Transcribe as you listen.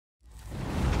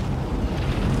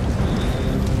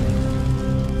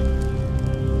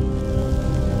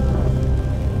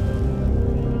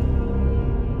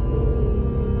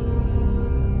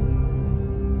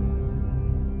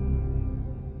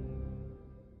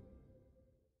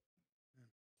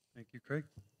Thank you, Craig.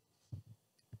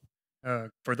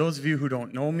 For those of you who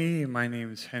don't know me, my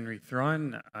name is Henry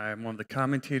Thrun. I'm one of the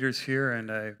commentators here,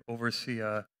 and I oversee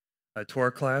a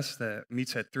Torah class that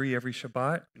meets at 3 every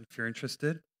Shabbat, if you're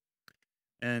interested.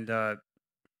 And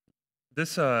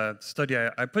this study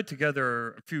I put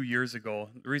together a few years ago.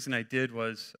 The reason I did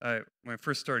was when I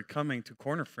first started coming to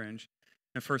Corner Fringe,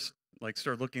 and first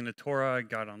started looking at Torah, I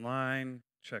got online,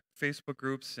 checked Facebook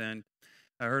groups, and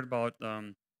I heard about,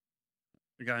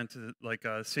 I got into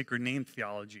sacred name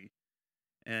theology.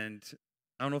 And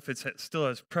I don't know if it's still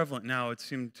as prevalent now. It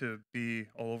seemed to be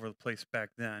all over the place back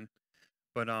then.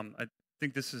 But I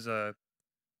think this is a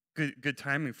good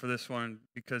timing for this one,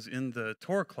 because in the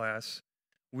Torah class,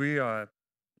 we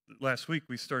last week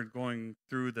we started going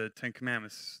through the 10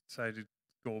 Commandments. Decided to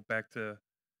go back to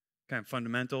kind of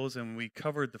fundamentals, and we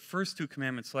covered the first 2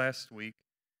 commandments last week.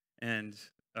 And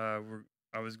I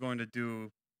was going to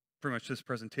do pretty much this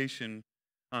presentation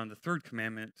on the 3rd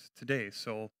commandment today.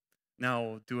 So now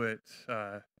I'll do it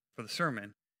for the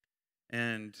sermon.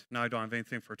 And now I don't have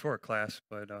anything for a Torah class,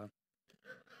 but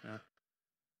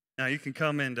now you can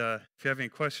come, and if you have any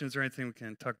questions or anything, we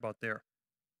can talk about there.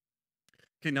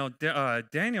 Okay, now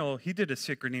Daniel, he did a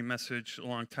sacred name message a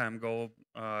long time ago,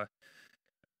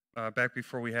 back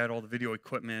before we had all the video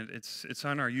equipment. It's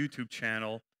on our YouTube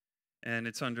channel, and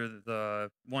it's under the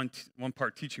one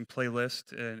part teaching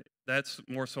playlist, and that's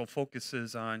more so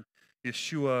focuses on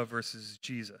Yeshua versus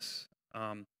Jesus.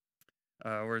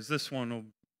 Whereas this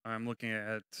one, I'm looking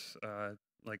at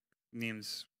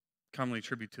names commonly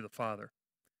attributed to the Father.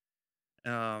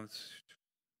 Now,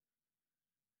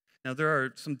 there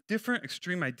are some different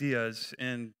extreme ideas,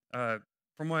 and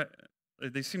from what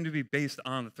they seem to be based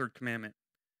on the 3rd commandment.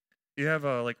 You have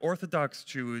Orthodox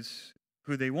Jews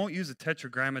who they won't use a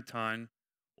tetragrammaton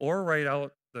or write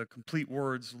out the complete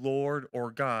words Lord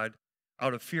or God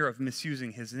out of fear of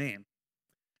misusing his name.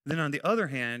 Then on the other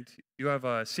hand, you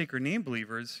have sacred name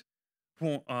believers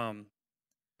who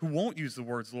won't use the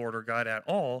words Lord or God at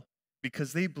all,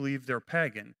 because they believe they're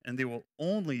pagan, and they will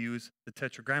only use the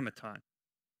tetragrammaton.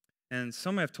 And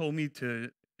some have told me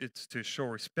it's to show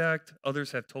respect.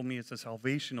 Others have told me it's a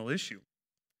salvational issue.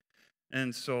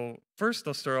 And so first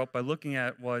I'll start out by looking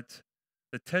at what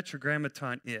the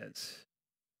tetragrammaton is.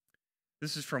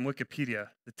 This is from Wikipedia.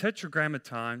 The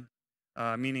tetragrammaton,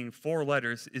 meaning 4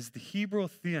 letters, is the Hebrew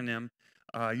theonym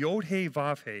Yod He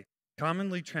Vav He,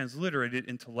 commonly transliterated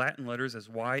into Latin letters as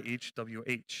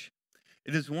YHWH.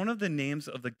 It is one of the names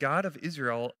of the God of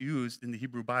Israel used in the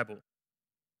Hebrew Bible.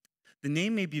 The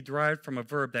name may be derived from a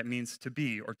verb that means to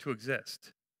be or to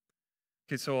exist.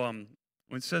 Okay, so when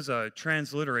it says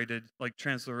transliterated,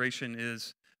 transliteration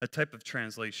is a type of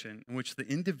translation in which the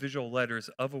individual letters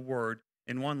of a word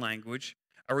in one language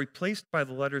are replaced by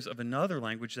the letters of another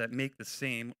language that make the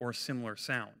same or similar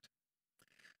sound.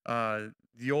 The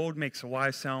Yod makes a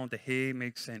Y sound, the He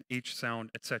makes an H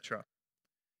sound, etc.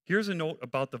 Here's a note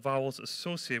about the vowels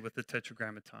associated with the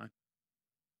tetragrammaton.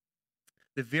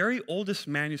 The very oldest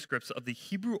manuscripts of the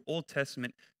Hebrew Old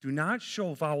Testament do not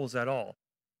show vowels at all.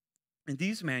 In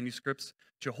these manuscripts,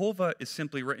 Jehovah is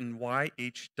simply written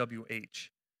YHWH.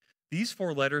 These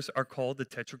 4 letters are called the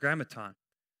tetragrammaton.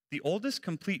 The oldest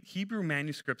complete Hebrew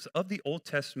manuscripts of the Old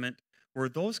Testament were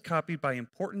those copied by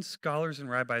important scholars and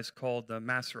rabbis called the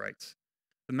Masoretes.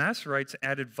 The Masoretes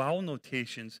added vowel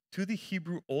notations to the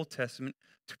Hebrew Old Testament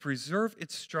to preserve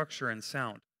its structure and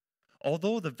sound.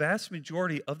 Although the vast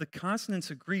majority of the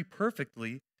consonants agree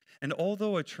perfectly, and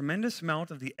although a tremendous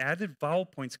amount of the added vowel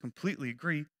points completely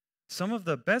agree, some of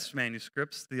the best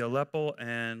manuscripts, the Aleppo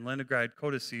and Leningrad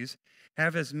codices,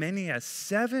 have as many as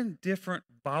 7 different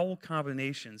vowel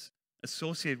combinations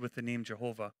associated with the name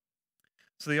Jehovah.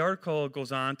 So the article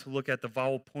goes on to look at the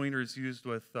vowel pointers used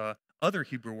with other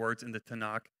Hebrew words in the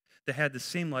Tanakh that had the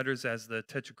same letters as the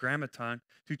tetragrammaton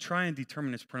to try and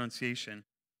determine its pronunciation.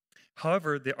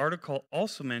 However, the article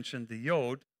also mentioned the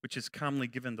Yod, which is commonly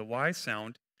given the Y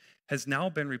sound, has now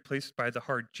been replaced by the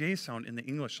hard J sound in the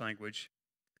English language.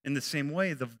 In the same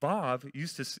way, the Vav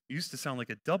used to sound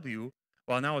like a W,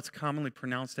 while now it's commonly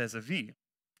pronounced as a V.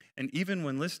 And even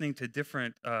when listening to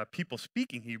different people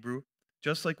speaking Hebrew,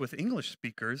 just like with English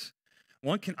speakers,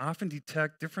 one can often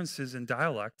detect differences in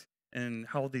dialect and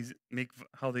how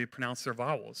they pronounce their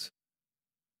vowels.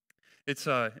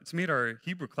 It's made our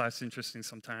Hebrew class interesting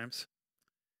sometimes.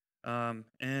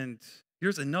 And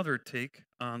here's another take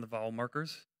on the vowel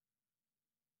markers.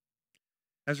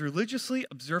 As religiously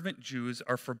observant Jews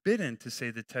are forbidden to say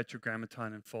the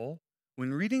tetragrammaton in full,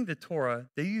 when reading the Torah,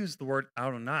 they use the word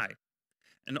Adonai.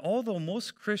 And although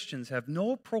most Christians have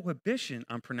no prohibition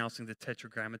on pronouncing the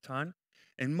tetragrammaton,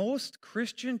 in most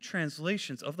Christian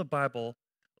translations of the Bible,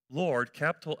 Lord,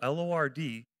 capital Lord,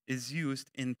 is used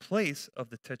in place of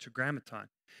the Tetragrammaton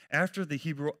after the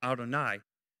Hebrew Adonai,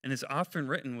 and is often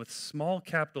written with small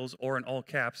capitals or in all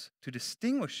caps to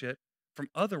distinguish it from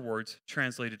other words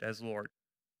translated as Lord.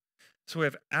 So we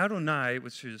have Adonai,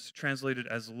 which is translated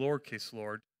as lowercase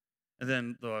Lord, and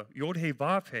then the Yod He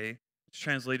Vav He, which is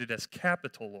translated as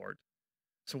capital Lord.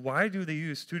 So why do they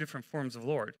use two different forms of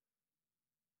Lord?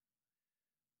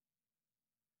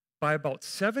 By about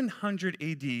 700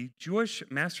 AD, Jewish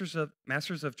masters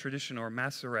of tradition, or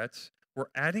Masoretes, were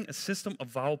adding a system of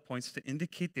vowel points to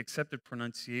indicate the accepted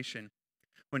pronunciation.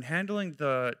 When handling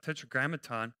the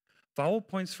Tetragrammaton, vowel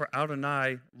points for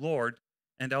Adonai, Lord,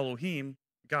 and Elohim,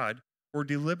 God, were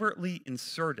deliberately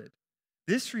inserted.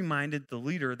 This reminded the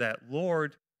leader that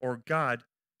Lord or God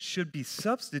should be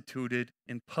substituted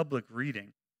in public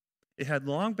reading. It had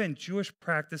long been Jewish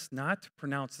practice not to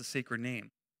pronounce the sacred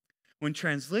name. When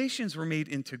translations were made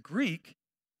into Greek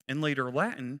and later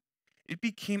Latin, it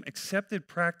became accepted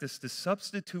practice to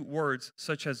substitute words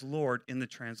such as Lord in the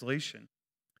translation.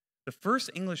 The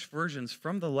first English versions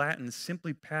from the Latin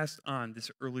simply passed on this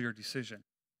earlier decision.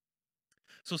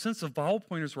 So since the vowel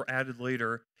pointers were added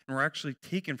later and were actually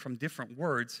taken from different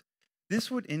words, this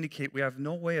would indicate we have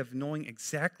no way of knowing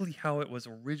exactly how it was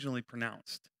originally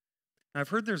pronounced. Now, I've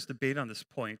heard there's debate on this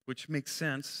point, which makes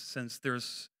sense since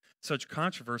there's such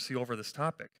controversy over this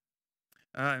topic.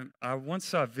 I once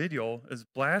saw a video as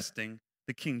blasting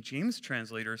the King James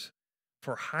translators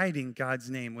for hiding God's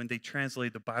name when they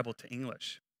translated the Bible to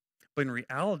English. But in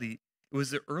reality, it was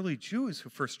the early Jews who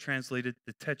first translated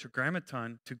the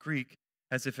Tetragrammaton to Greek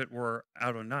as if it were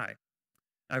Adonai.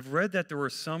 I've read that there were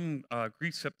some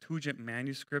Greek Septuagint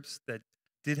manuscripts that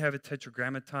did have a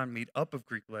Tetragrammaton made up of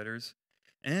Greek letters,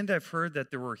 and I've heard that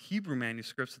there were Hebrew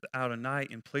manuscripts with Adonai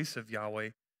in place of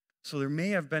Yahweh, so there may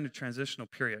have been a transitional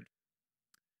period.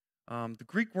 The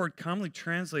Greek word commonly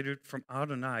translated from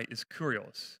Adonai is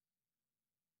kurios.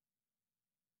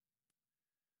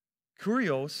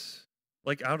 Kurios,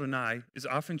 like Adonai, is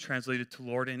often translated to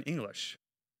Lord in English.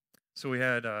 So we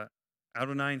had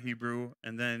Adonai in Hebrew,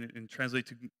 and then in translate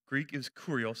to Greek is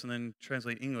kurios, and then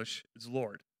translate English is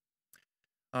Lord.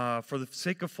 For the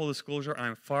sake of full disclosure,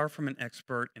 I'm far from an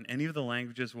expert in any of the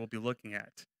languages we'll be looking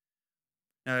at.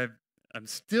 I'm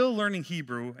still learning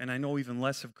Hebrew, and I know even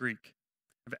less of Greek.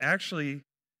 I've actually,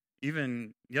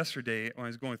 even yesterday, when I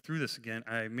was going through this again,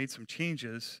 I made some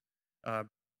changes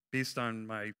based on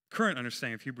my current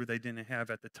understanding of Hebrew that I didn't have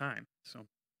at the time.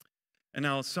 And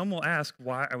now some will ask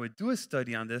why I would do a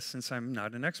study on this since I'm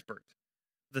not an expert.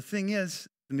 The thing is,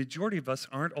 the majority of us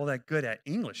aren't all that good at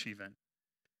English even.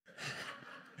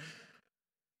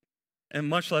 And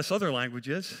much less other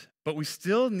languages, but we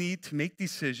still need to make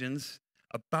decisions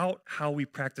about how we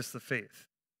practice the faith.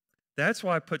 That's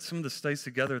why I put some of the studies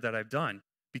together that I've done,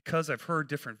 because I've heard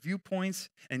different viewpoints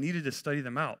and needed to study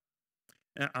them out.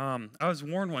 And, I was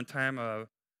warned one time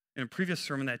in a previous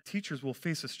sermon that teachers will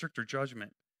face a stricter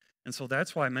judgment. And so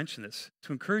that's why I mention this,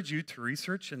 to encourage you to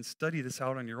research and study this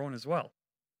out on your own as well.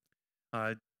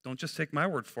 Don't just take my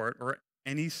word for it, or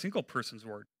any single person's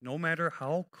word, no matter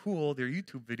how cool their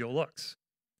YouTube video looks.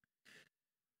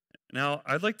 Now,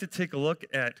 I'd like to take a look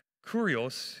at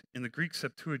kurios in the Greek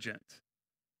Septuagint.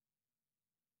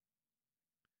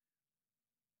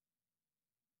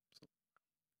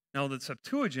 Now, the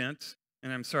Septuagint,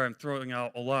 and I'm sorry, I'm throwing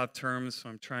out a lot of terms, so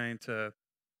I'm trying to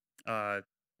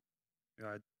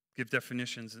give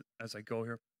definitions as I go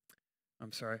here.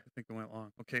 I'm sorry, I think I went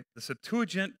long. Okay, the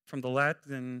Septuagint from the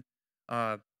Latin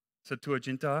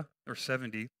Septuaginta, or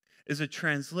 70, is a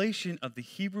translation of the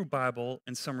Hebrew Bible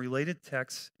and some related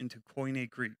texts into Koine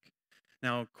Greek.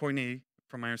 Now, Koine,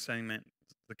 from my understanding, meant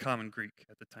the common Greek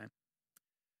at the time.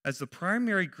 As the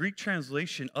primary Greek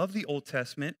translation of the Old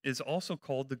Testament is also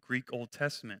called the Greek Old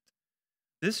Testament.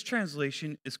 This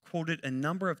translation is quoted a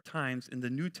number of times in the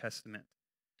New Testament.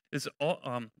 It's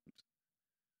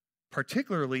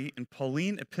particularly in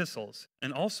Pauline epistles,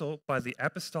 and also by the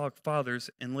Apostolic Fathers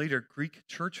and later Greek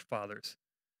Church Fathers.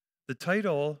 The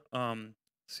title,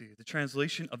 the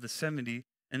translation of the 70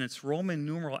 and its Roman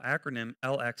numeral acronym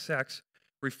LXX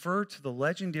refer to the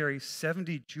legendary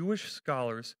 70 Jewish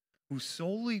scholars who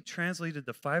solely translated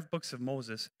the 5 books of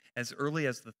Moses as early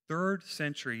as the 3rd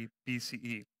century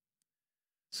BCE.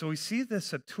 So we see the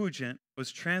Septuagint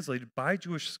was translated by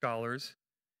Jewish scholars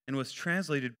and was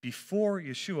translated before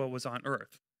Yeshua was on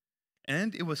earth.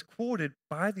 And it was quoted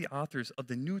by the authors of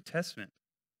the New Testament.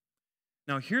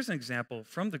 Now, here's an example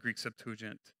from the Greek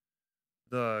Septuagint,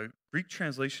 the Greek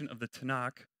translation of the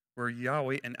Tanakh, where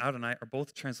Yahweh and Adonai are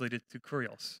both translated to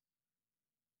kurios.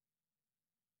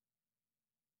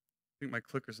 I think my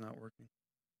clicker's not working.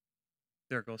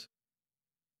 There it goes.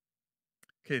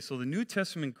 Okay, so the New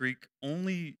Testament Greek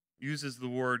only uses the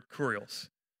word kurios.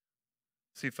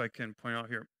 See if I can point out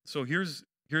here. So here's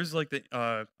like the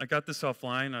I got this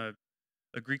offline,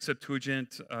 a Greek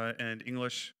Septuagint and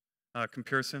English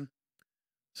comparison.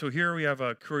 So here we have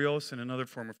a kurios and another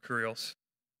form of kurios.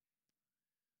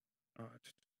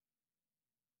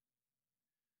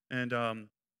 And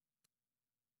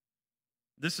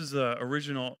this is the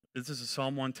original. This is a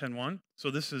Psalm 110:1. So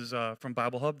this is from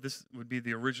Bible Hub. This would be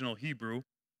the original Hebrew.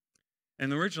 In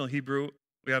the original Hebrew,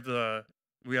 we have the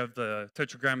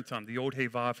Tetragrammaton, the Yod He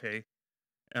Vav He,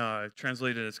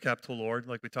 translated as capital Lord,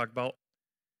 like we talked about.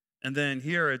 And then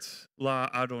here it's La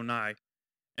Adonai.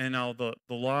 And now the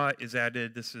law is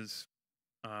added. This is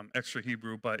extra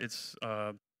Hebrew, but it's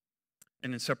an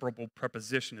inseparable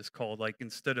preposition is called. Like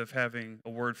instead of having a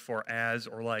word for as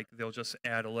or like, they'll just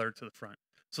add a letter to the front.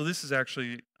 So this is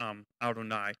actually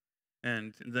Adonai.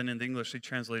 And then in the English, they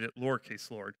translate it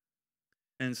lowercase Lord.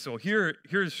 And so here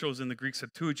it shows in the Greek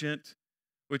Septuagint,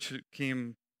 which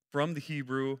came from the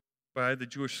Hebrew by the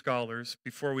Jewish scholars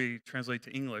before we translate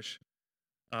to English.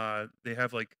 They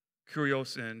have like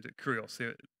kurios and kurios.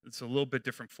 It's a little bit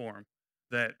different form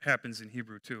that happens in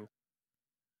Hebrew too.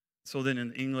 So then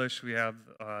in English, we have,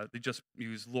 they just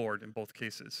use Lord in both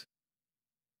cases.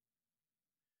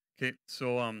 Okay,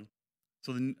 so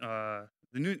the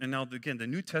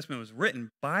New Testament was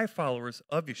written by followers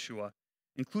of Yeshua,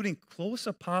 including close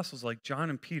apostles like John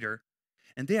and Peter,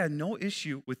 and they had no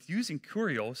issue with using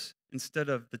kurios instead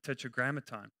of the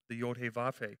Tetragrammaton, the Yod He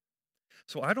Vav He.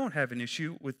 So I don't have an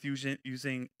issue with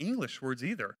using English words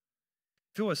either.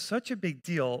 If it was such a big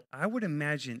deal, I would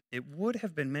imagine it would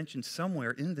have been mentioned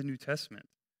somewhere in the New Testament.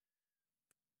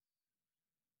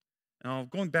 Now,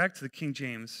 going back to the King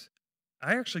James,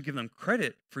 I actually give them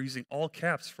credit for using all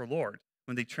caps for Lord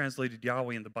when they translated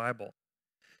Yahweh in the Bible.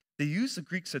 They used the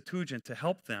Greek Septuagint to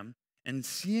help them, and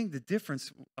seeing the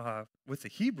difference with the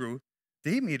Hebrew,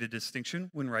 they made a distinction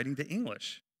when writing the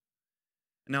English.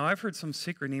 Now, I've heard some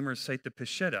sacred namers cite the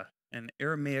Peshitta, an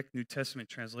Aramaic New Testament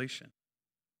translation.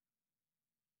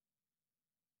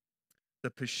 The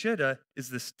Peshitta is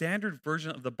the standard version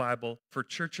of the Bible for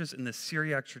churches in the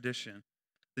Syriac tradition.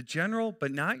 The general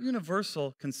but not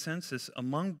universal consensus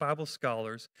among Bible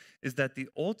scholars is that the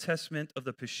Old Testament of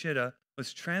the Peshitta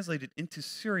was translated into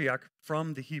Syriac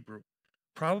from the Hebrew,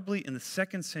 probably in the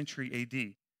 2nd century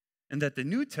AD, and that the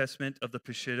New Testament of the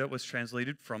Peshitta was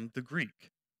translated from the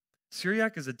Greek.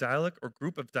 Syriac is a dialect or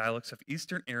group of dialects of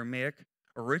Eastern Aramaic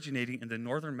originating in the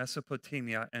northern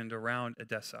Mesopotamia and around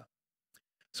Edessa.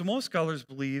 So most scholars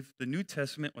believe the New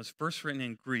Testament was first written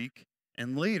in Greek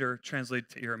and later translated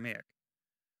to Aramaic.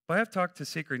 But I have talked to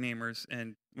sacred namers,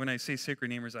 and when I say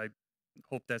sacred namers, I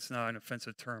hope that's not an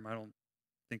offensive term. I don't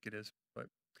think it is. But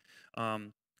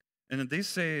and they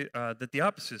say that the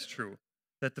opposite is true,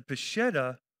 that the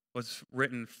Peshitta was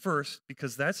written first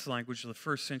because that's the language the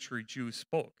 1st century Jews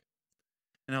spoke.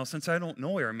 And now, since I don't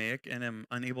know Aramaic and am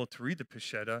unable to read the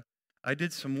Peshitta, I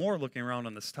did some more looking around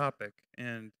on this topic,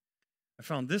 and I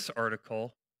found this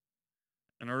article,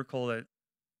 an article that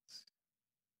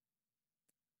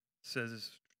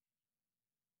says,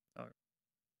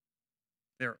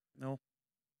 there, no.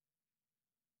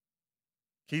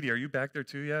 Katie, are you back there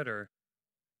too yet, or?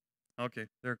 Okay,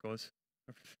 there it goes.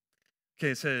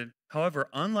 Okay, it said, however,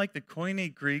 unlike the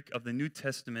Koine Greek of the New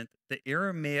Testament, the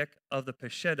Aramaic of the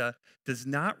Peshitta does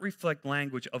not reflect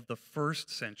language of the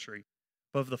 1st century,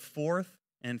 but of the 4th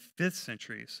and 5th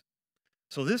centuries.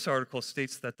 So this article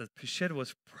states that the Peshitta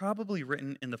was probably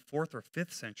written in the 4th or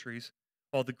 5th centuries,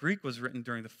 while the Greek was written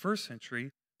during the 1st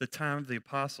century, the time of the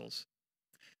apostles.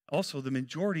 Also, the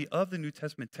majority of the New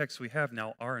Testament texts we have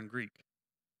now are in Greek.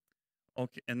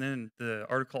 Okay, and then the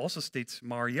article also states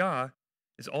Maria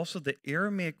is also the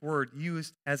Aramaic word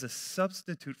used as a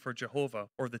substitute for Jehovah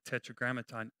or the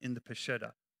Tetragrammaton in the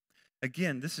Peshitta.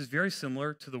 Again, this is very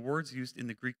similar to the words used in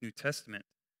the Greek New Testament.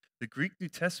 The Greek New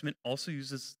Testament also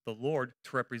uses the Lord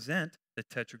to represent the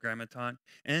Tetragrammaton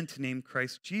and to name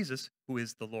Christ Jesus, who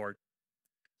is the Lord.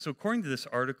 So according to this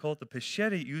article, the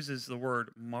Peshitta uses the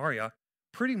word Maria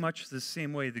pretty much the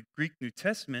same way the Greek New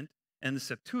Testament and the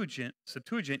Septuagint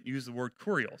use the word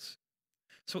kurios.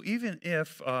 So even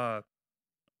if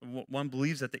one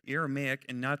believes that the Aramaic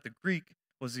and not the Greek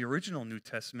was the original New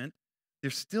Testament,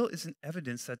 there still isn't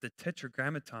evidence that the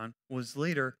Tetragrammaton was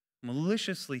later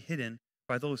maliciously hidden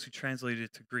by those who translated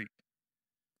it to Greek.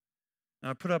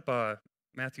 Now I put up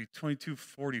Matthew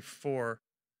 22:44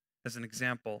 as an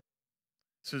example.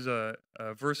 This is a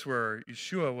verse where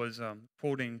Yeshua was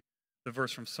quoting the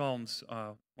verse from Psalms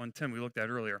 110 we looked at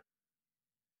earlier.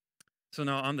 So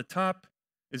now on the top,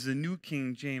 is the New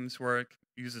King James, where it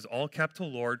uses all capital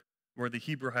Lord, where the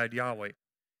Hebrew had Yahweh,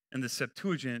 and the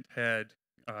Septuagint had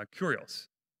Kurios.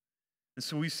 And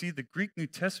so we see the Greek New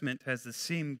Testament has the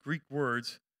same Greek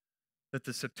words that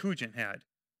the Septuagint had.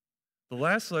 The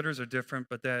last letters are different,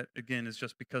 but that, again, is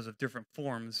just because of different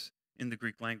forms in the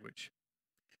Greek language.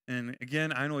 And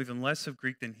again, I know even less of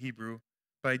Greek than Hebrew,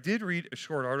 but I did read a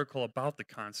short article about the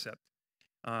concept.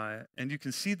 And you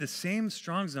can see the same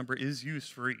Strong's number is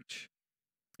used for each,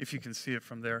 if you can see it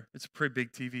from there. It's a pretty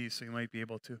big TV, so you might be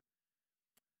able to.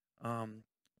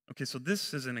 Okay, so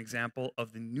this is an example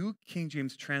of the New King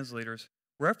James translators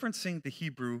referencing the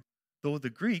Hebrew, though the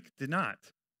Greek did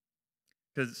not.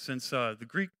 Because since the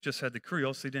Greek just had the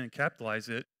Kurios, they didn't capitalize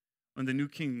it. When the New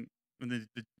King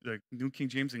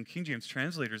James and King James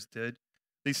translators did,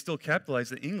 they still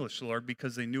capitalized the English Lord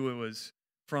because they knew it was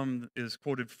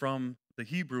quoted from the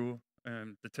Hebrew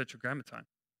and the Tetragrammaton.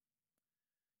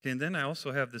 Okay, and then I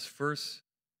also have this verse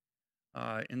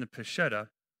in the Peshitta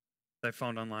that I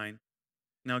found online.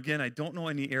 Now again, I don't know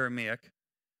any Aramaic,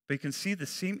 but you can see the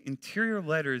same interior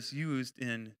letters used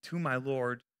in "To my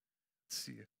Lord." Let's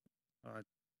see,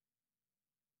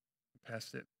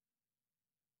 past it.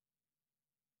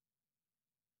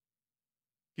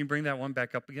 Can you bring that one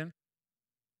back up again?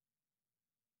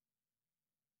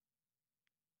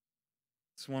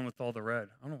 It's the one with all the red.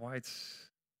 I don't know why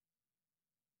it's...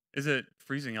 Is it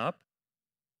freezing up?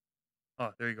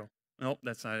 Oh, there you go. Nope,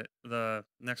 that's not it. The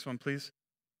next one, please.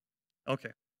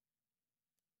 Okay.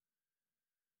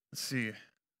 Let's see.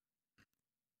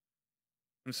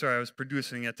 I'm sorry, I was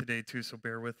producing it today too, so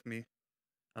bear with me.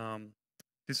 Okay,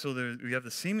 so we have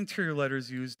the same interior letters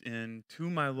used in "To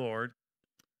my Lord."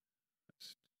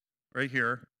 Right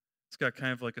here. It's got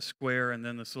kind of like a square and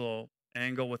then this little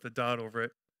angle with a dot over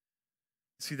it.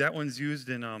 See, that one's used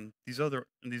in in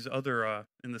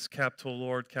this capital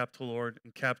Lord,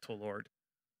 and capital Lord.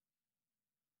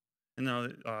 And now,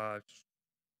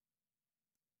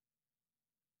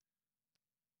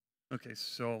 okay,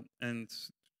 so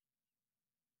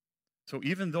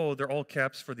even though they're all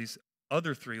caps for these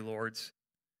other three lords,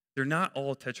 they're not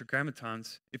all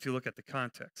tetragrammatons if you look at the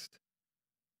context.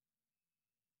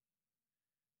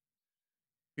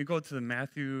 Can you go to the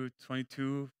Matthew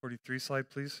 22:43 slide,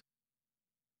 please?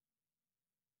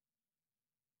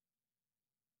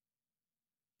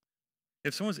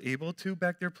 If someone's able to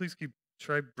back there, please can you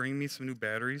try bring me some new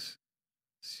batteries.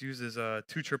 This uses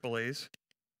 2 AAAs.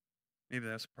 Maybe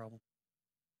that's a problem.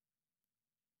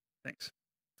 Thanks.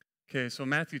 Okay, so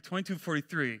Matthew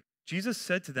 22:43. Jesus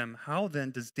said to them, "How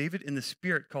then does David in the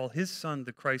Spirit call his son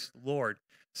the Christ Lord,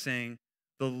 saying,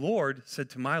 'The Lord said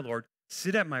to my Lord,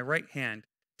 sit at my right hand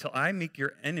till I make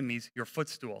your enemies your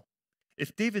footstool.'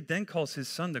 If David then calls his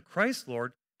son the Christ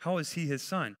Lord, how is he his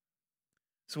son?"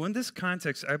 So in this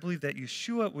context, I believe that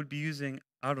Yeshua would be using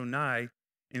Adonai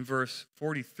in verse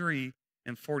 43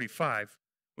 and 45,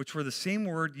 which were the same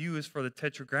word used for the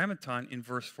Tetragrammaton in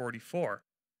verse 44.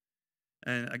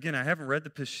 And again, I haven't read the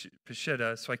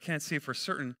Peshitta, so I can't say for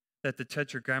certain that the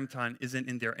Tetragrammaton isn't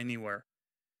in there anywhere.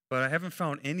 But I haven't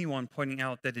found anyone pointing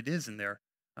out that it is in there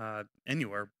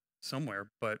anywhere,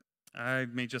 somewhere, but I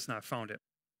may just not found it.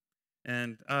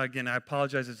 And again, I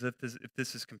apologize if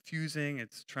this is confusing.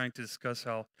 It's trying to discuss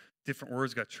how different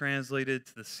words got translated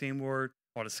to the same word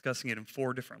while discussing it in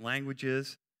 4 different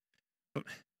languages.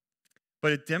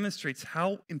 But it demonstrates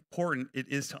how important it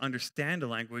is to understand a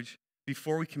language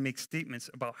before we can make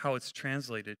statements about how it's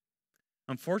translated.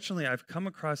 Unfortunately, I've come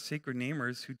across sacred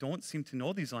namers who don't seem to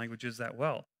know these languages that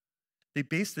well. They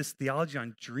base this theology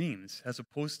on dreams as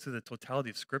opposed to the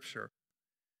totality of Scripture.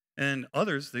 And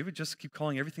others, they would just keep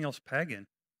calling everything else pagan.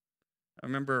 I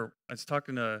remember I was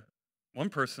talking to one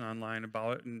person online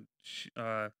about it, and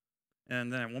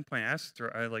then at one point I asked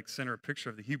her, I sent her a picture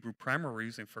of the Hebrew primer we're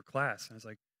using for class. And I was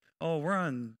like, "Oh, we're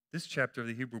on this chapter of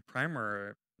the Hebrew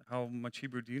primer. How much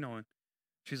Hebrew do you know?" And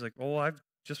she's like, "Oh, I've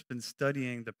just been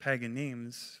studying the pagan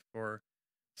names for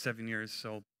 7 years."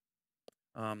 So,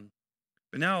 but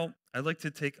now I'd like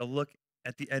to take a look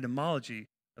at the etymology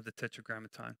of the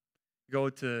Tetragrammaton. Go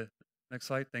to next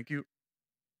slide. Thank you.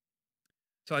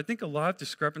 So I think a lot of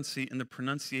discrepancy in the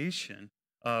pronunciation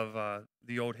of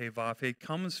the Yod He Vav He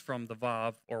comes from the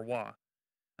Vav or Wa.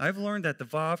 I've learned that the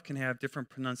Vav can have different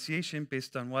pronunciation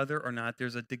based on whether or not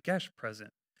there's a Dagesh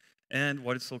present and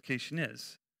what its location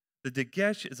is. The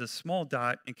Dagesh is a small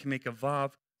dot and can make a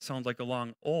Vav sound like a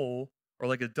long O or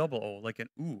like a double O, like an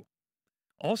U.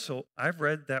 Also, I've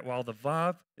read that while the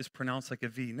Vav is pronounced like a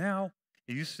V now,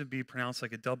 it used to be pronounced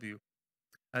like a W.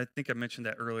 I think I mentioned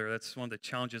that earlier. That's one of the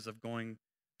challenges of going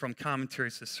from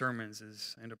commentaries to sermons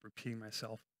is I end up repeating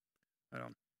myself.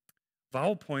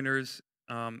 Vowel pointers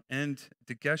and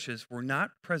Dageshes were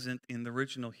not present in the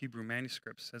original Hebrew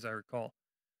manuscripts, as I recall.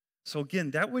 So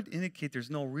again, that would indicate there's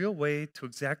no real way to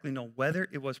exactly know whether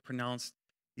it was pronounced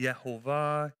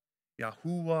Yehovah,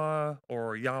 Yahuwah,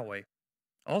 or Yahweh.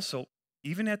 Also,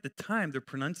 even at the time, their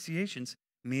pronunciations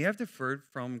may have differed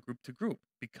from group to group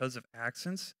because of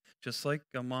accents, just like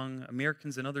among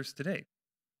Americans and others today.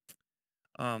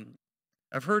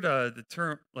 I've heard the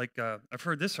term, I've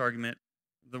heard this argument,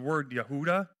 the word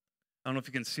Yehuda. I don't know if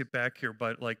you can see it back here,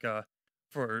 but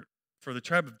for the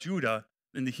tribe of Judah,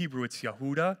 in the Hebrew, it's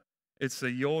Yehuda. It's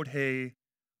a Yod He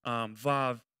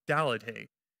Vav Daled He.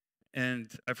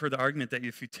 And I've heard the argument that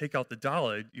if you take out the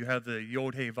Daled, you have the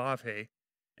Yod He Vav He.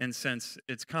 And since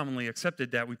it's commonly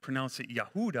accepted that we pronounce it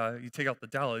Yahuda, you take out the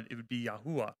Daled, it would be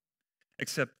Yahuwah.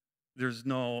 Except there's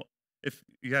no, if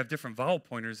you have different vowel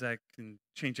pointers, that can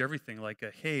change everything. Like a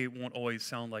He won't always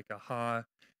sound like a Ha.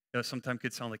 Sometimes it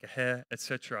could sound like a He,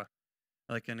 etc.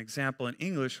 Like an example in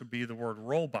English would be the word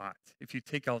robot. If you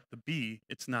take out the B,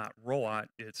 it's not roat,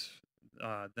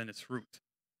 then it's root.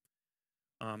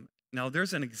 Now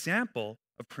there's an example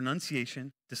of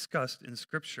pronunciation discussed in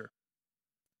Scripture.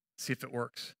 See if it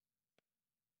works.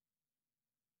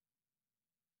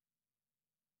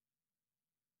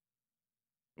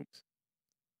 Oops.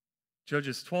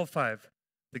 Judges 12:5.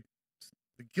 The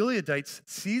Gileadites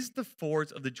seized the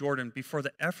fords of the Jordan before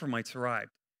the Ephraimites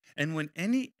arrived. And when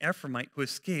any Ephraimite who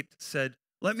escaped said,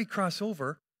 "Let me cross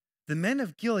over," the men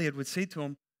of Gilead would say to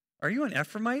him, "Are you an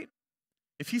Ephraimite?"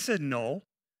 If he said no,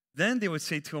 then they would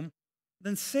say to him,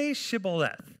 "Then say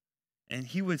Shibboleth." And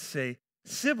he would say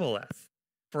Sibboleth,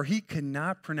 for he could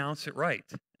not pronounce it right.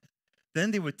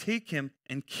 Then they would take him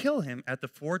and kill him at the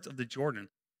fords of the Jordan.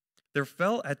 There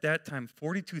fell at that time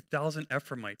 42,000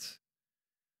 Ephraimites.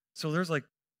 So there's like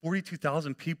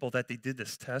 42,000 people that they did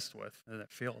this test with and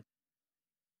that failed.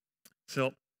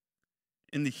 So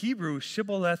in the Hebrew,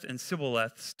 Shibboleth and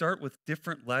Sibboleth start with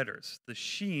different letters. The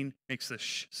sheen makes the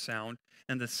sh sound,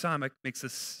 and the samek makes the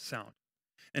s sound.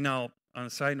 And now, on a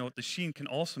side note, the sheen can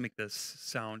also make this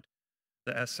sound,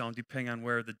 the S sound, depending on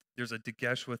where there's a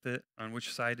dagesh with it, on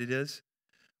which side it is.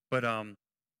 But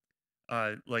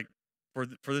like for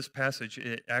this passage,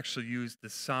 it actually used the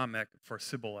samek for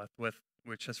Sibboleth,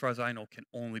 which, as far as I know, can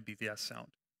only be the S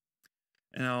sound.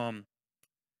 And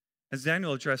as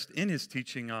Daniel addressed in his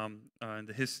teaching on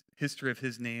the history of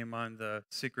his name, on the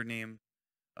sacred name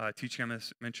teaching I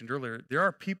mentioned earlier, there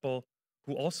are people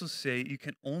who also say you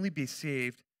can only be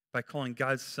saved by calling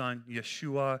God's son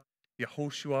Yeshua,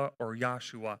 Yehoshua, or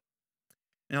Yahshua.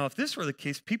 Now, if this were the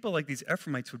case, people like these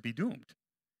Ephraimites would be doomed.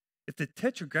 If the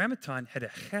Tetragrammaton had a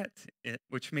het,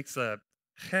 which makes a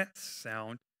het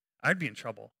sound, I'd be in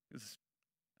trouble.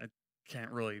 I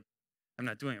can't really, I'm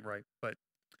not doing it right. But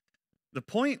the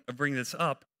point of bringing this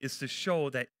up is to show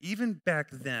that even back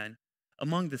then,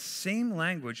 among the same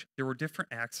language, there were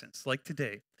different accents, like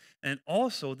today. And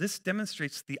also, this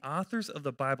demonstrates the authors of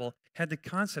the Bible had the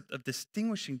concept of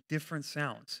distinguishing different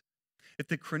sounds. If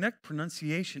the correct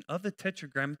pronunciation of the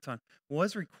Tetragrammaton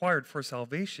was required for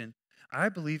salvation, I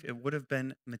believe it would have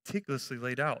been meticulously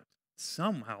laid out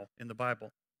somehow in the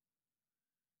Bible.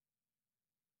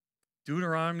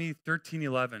 Deuteronomy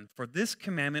 13:11, "For this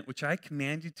commandment which I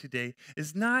command you today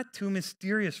is not too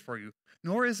mysterious for you,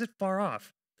 nor is it far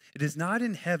off. It is not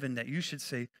in heaven that you should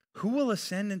say, 'Who will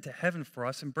ascend into heaven for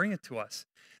us and bring it to us,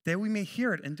 that we may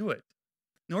hear it and do it?'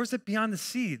 Nor is it beyond the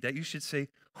sea that you should say,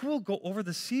 'Who will go over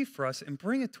the sea for us and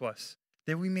bring it to us,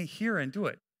 that we may hear and do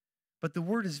it?' But the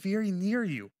word is very near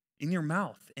you, in your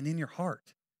mouth and in your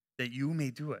heart, that you may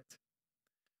do it."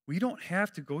 We don't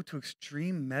have to go to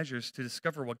extreme measures to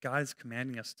discover what God is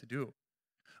commanding us to do.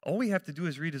 All we have to do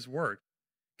is read his word.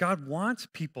 God wants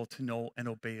people to know and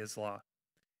obey his law.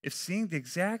 If seeing the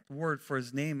exact word for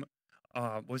his name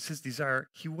was his desire,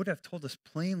 he would have told us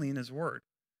plainly in his word,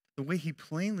 the way he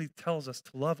plainly tells us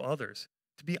to love others,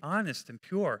 to be honest and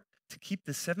pure, to keep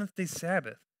the seventh-day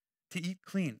Sabbath, to eat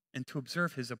clean, and to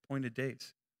observe his appointed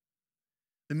days.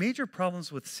 The major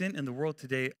problems with sin in the world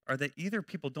today are that either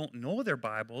people don't know their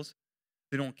Bibles,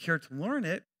 they don't care to learn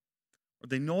it, or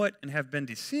they know it and have been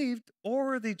deceived,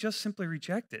 or they just simply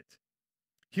reject it.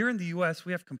 Here in the U.S.,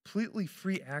 we have completely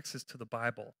free access to the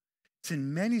Bible. It's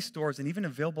in many stores and even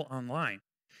available online.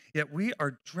 Yet we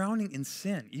are drowning in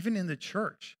sin, even in the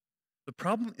church. The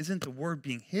problem isn't the word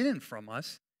being hidden from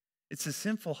us. It's the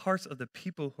sinful hearts of the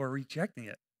people who are rejecting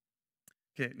it.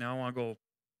 Okay, now I want to go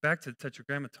back to the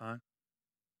Tetragrammaton.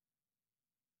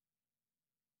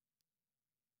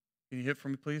 Can you hit for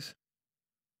me, please?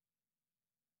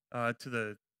 To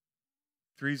the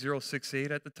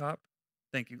 3068 at the top.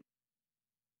 Thank you.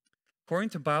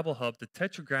 According to Bible Hub, the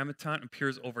Tetragrammaton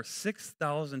appears over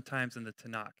 6,000 times in the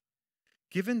Tanakh.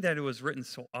 Given that it was written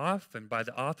so often by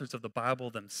the authors of the Bible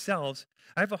themselves,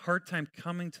 I have a hard time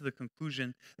coming to the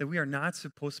conclusion that we are not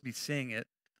supposed to be saying it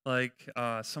like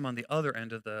some on the other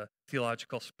end of the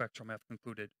theological spectrum have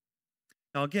concluded.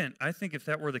 Now, again, I think if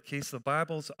that were the case, the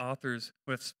Bible's authors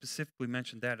would have specifically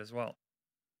mentioned that as well.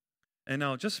 And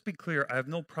now, just to be clear, I have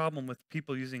no problem with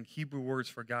people using Hebrew words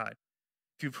for God.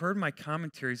 If you've heard my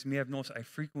commentaries, you may have noticed I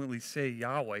frequently say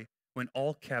Yahweh when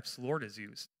all caps Lord is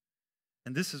used.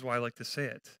 And this is why I like to say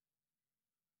it.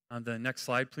 On the next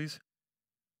slide, please.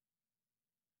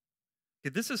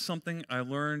 Okay, this is something I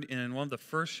learned in one of the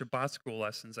first Shabbat school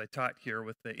lessons I taught here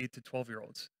with the 8 to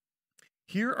 12-year-olds.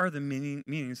 Here are the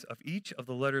meanings of each of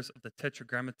the letters of the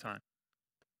Tetragrammaton.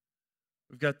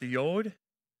 We've got the Yod,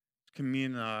 which can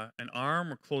mean an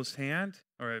arm or closed hand,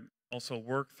 or also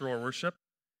work, throw, or worship.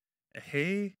 A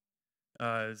Hey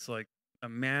is like a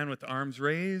man with arms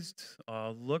raised,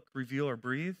 look, reveal, or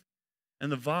breathe.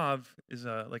 And the Vav is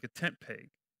like a tent peg.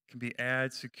 It can be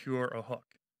add, secure, or hook.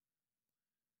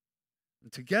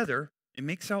 And together, it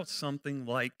makes out something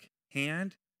like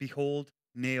hand, behold,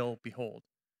 nail, behold.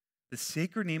 The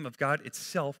sacred name of God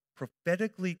itself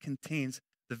prophetically contains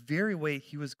the very way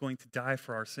he was going to die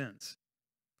for our sins.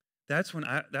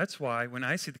 That's why when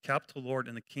I see the capital Lord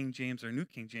in the King James or New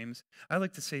King James, I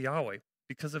like to say Yahweh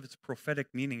because of its prophetic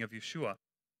meaning of Yeshua.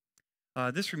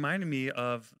 This reminded me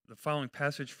of the following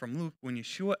passage from Luke when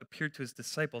Yeshua appeared to his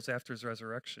disciples after his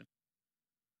resurrection.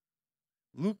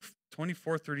 Luke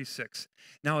 24:36.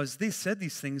 Now, as they said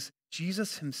these things,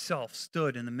 Jesus himself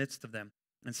stood in the midst of them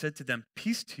and said to them,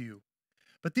 "Peace to you."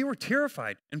 But they were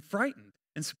terrified and frightened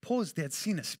and supposed they had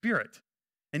seen a spirit.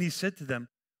 And he said to them,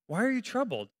 "Why are you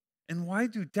troubled? And why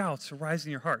do doubts arise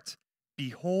in your hearts?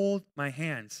 Behold my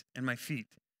hands and my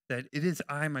feet, that it is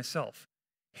I myself.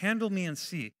 Handle me and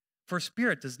see. For a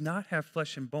spirit does not have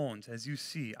flesh and bones, as you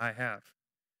see I have."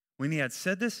 When he had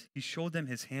said this, he showed them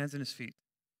his hands and his feet.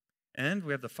 And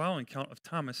we have the following account of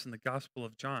Thomas in the Gospel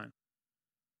of John.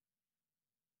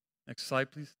 Next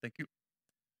slide, please. Thank you.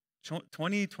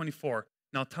 20:24.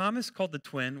 Now Thomas, called the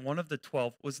twin, one of the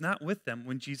 12, was not with them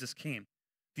when Jesus came.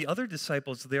 The other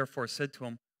disciples therefore said to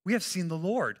him, "We have seen the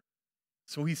Lord."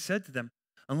 So he said to them,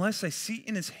 "Unless I see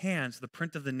in his hands the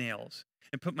print of the nails,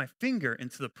 and put my finger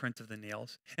into the print of the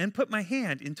nails, and put my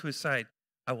hand into his side,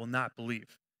 I will not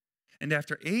believe." And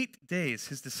after 8 days,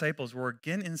 his disciples were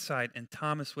again inside, and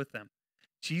Thomas with them.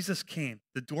 Jesus came,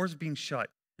 the doors being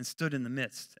shut, and stood in the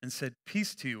midst, and said,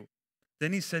 "Peace to you."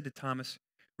 Then he said to Thomas,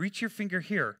 "Reach your finger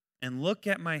here, and look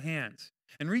at my hands,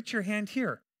 and reach your hand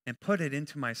here, and put it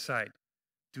into my side.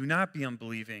 Do not be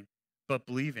unbelieving, but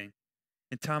believing."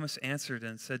 And Thomas answered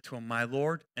and said to him, "My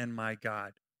Lord and my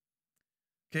God."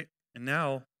 Okay, and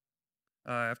now,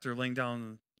 after laying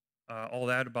down all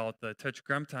that about the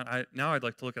Tetragrammaton, I'd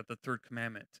like to look at the third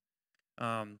commandment.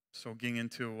 So getting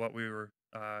into what we were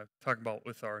talking about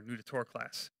with our new to Torah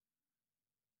class.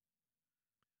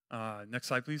 Next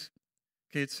slide, please.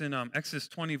 Okay, it's in Exodus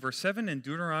 20, verse 7, and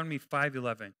Deuteronomy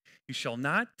 5:11. "You shall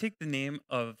not take the name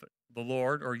of the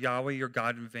Lord or Yahweh your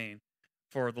God in vain,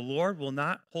 for the Lord will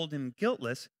not hold him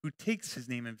guiltless who takes his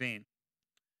name in vain."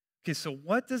 Okay, so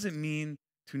what does it mean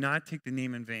to not take the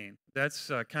name in vain? That's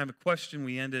kind of a question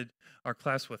we ended our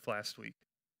class with last week.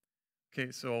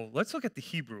 Okay, so let's look at the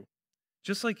Hebrew.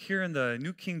 Just like here in the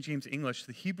New King James English,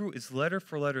 the Hebrew is letter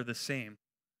for letter the same.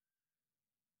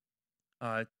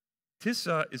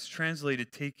 Tissa is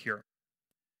translated take here.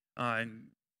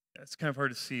 And it's kind of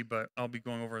hard to see, but I'll be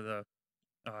going over the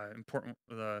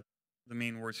the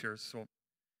main words here. So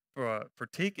for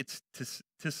take, it's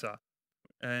tissa.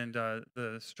 And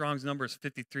the Strong's number is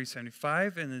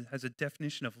 5375, and it has a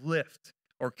definition of lift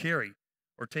or carry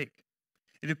or take.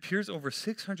 It appears over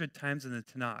 600 times in the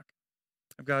Tanakh.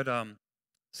 I've got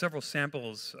several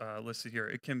samples listed here.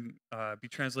 It can be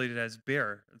translated as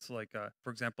bear. It's like,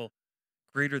 for example,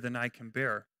 greater than I can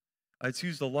bear. It's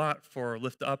used a lot for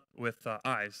lift up with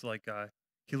eyes, like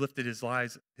he lifted his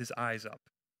eyes up.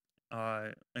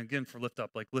 And again, for lift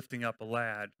up, like lifting up a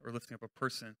lad or lifting up a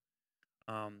person.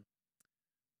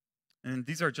 And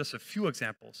these are just a few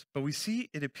examples, but we see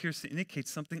it appears to indicate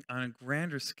something on a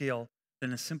grander scale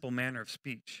than a simple manner of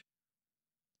speech.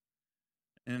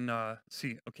 And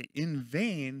in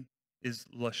vain is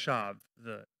lashav.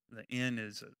 The in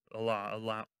is a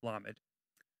lamed.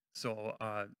 So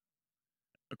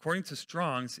according to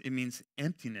Strong's, it means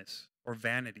emptiness or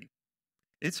vanity.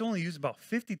 It's only used about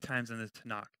 50 times in the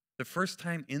Tanakh, the first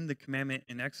time in the commandment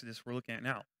in Exodus we're looking at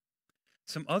now.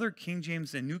 Some other King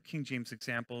James and New King James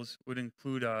examples would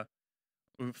include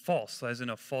false, as in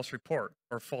a false report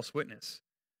or false witness.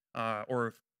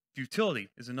 or futility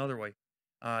is another way.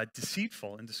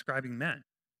 Deceitful in describing men.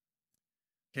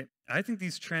 Okay, I think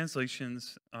these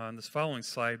translations on this following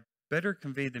slide better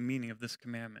convey the meaning of this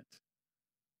commandment.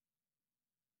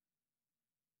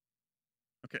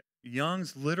 Okay,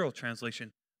 Young's literal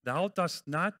translation, thou dost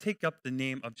not take up the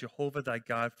name of Jehovah thy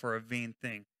God for a vain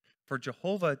thing, for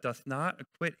Jehovah doth not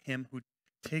acquit him who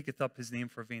taketh up his name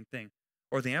for a vain thing.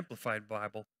 Or the Amplified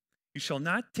Bible, you shall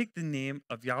not take the name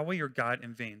of Yahweh your God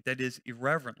in vain, that is,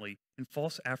 irreverently, in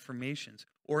false affirmations,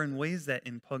 or in ways that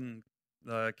impugn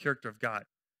the character of God.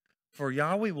 For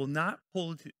Yahweh will not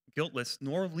hold guiltless,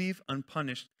 nor leave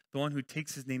unpunished the one who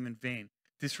takes his name in vain,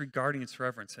 disregarding its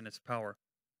reverence and its power.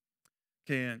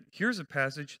 Okay, and here's a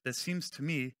passage that seems to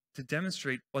me to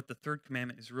demonstrate what the third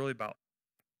commandment is really about.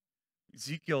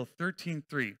 Ezekiel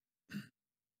 13:3.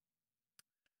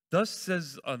 Thus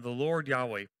says the Lord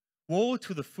Yahweh, woe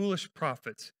to the foolish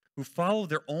prophets who follow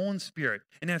their own spirit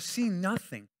and have seen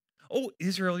nothing. O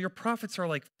Israel, your prophets are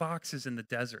like foxes in the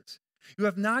deserts. You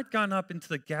have not gone up into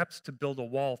the gaps to build a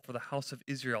wall for the house of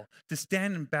Israel, to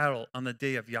stand in battle on the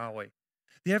day of Yahweh.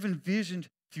 They have envisioned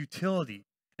futility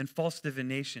and false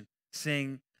divination,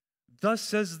 saying, thus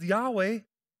says Yahweh,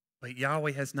 but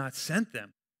Yahweh has not sent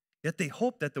them. Yet they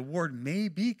hope that the word may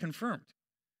be confirmed.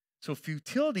 So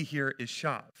futility here is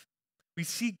shav. We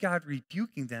see God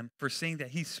rebuking them for saying that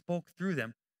he spoke through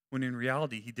them when in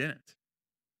reality he didn't.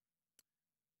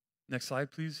 Next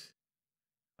slide, please.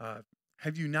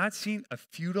 Have you not seen a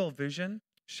futile vision,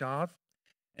 shav?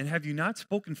 And have you not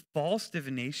spoken false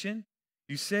divination?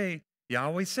 You say,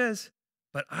 Yahweh says,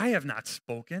 but I have not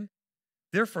spoken.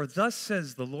 Therefore, thus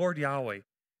says the Lord Yahweh,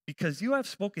 because you have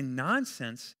spoken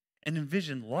nonsense and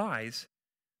envisioned lies,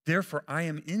 therefore I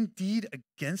am indeed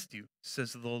against you,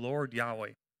 says the Lord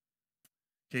Yahweh.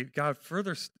 Okay, God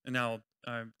further, now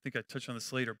I think I touched on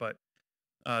this later, but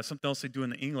something else they do in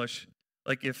the English,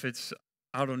 like if it's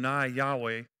Adonai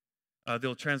Yahweh,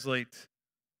 they'll translate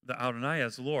the Adonai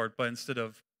as Lord, but instead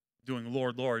of doing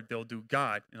Lord, Lord, they'll do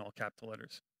God in all capital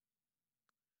letters.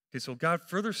 Okay, so God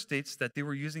further states that they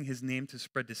were using his name to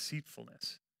spread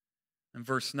deceitfulness. In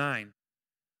verse 9,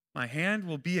 my hand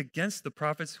will be against the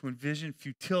prophets who envision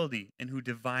futility and who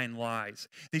divine lies.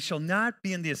 They shall not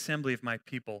be in the assembly of my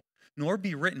people, nor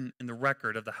be written in the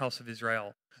record of the house of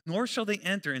Israel, nor shall they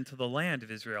enter into the land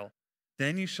of Israel.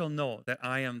 Then you shall know that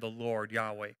I am the Lord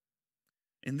Yahweh.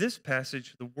 In this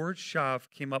passage, the word shav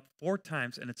came up 4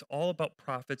 times, and it's all about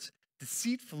prophets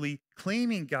deceitfully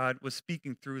claiming God was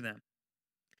speaking through them.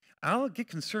 I'll get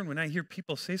concerned when I hear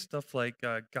people say stuff like,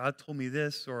 God told me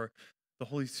this, or the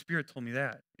Holy Spirit told me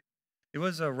that. It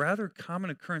was a rather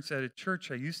common occurrence at a church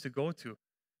I used to go to,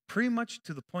 pretty much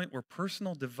to the point where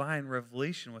personal divine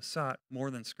revelation was sought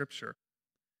more than Scripture.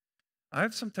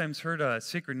 I've sometimes heard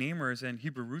sacred namers and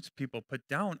Hebrew roots people put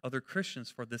down other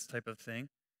Christians for this type of thing,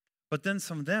 but then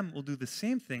some of them will do the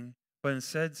same thing, but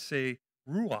instead say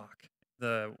ruach,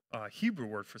 the Hebrew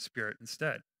word for spirit,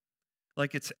 instead.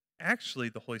 Like it's actually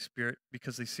the Holy Spirit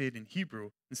because they say it in Hebrew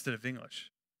instead of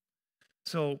English.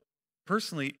 So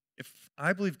personally, if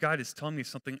I believe God is telling me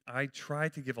something, I try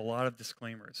to give a lot of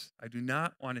disclaimers. I do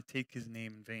not want to take his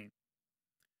name in vain.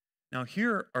 Now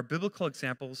here are biblical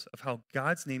examples of how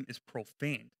God's name is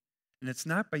profaned, and it's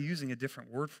not by using a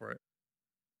different word for it.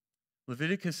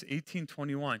 Leviticus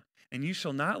 18:21, and you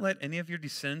shall not let any of your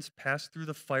descendants pass through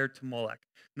the fire to Molech,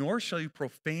 nor shall you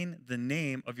profane the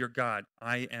name of your God.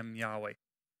 I am Yahweh.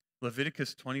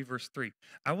 Leviticus 20, verse 3,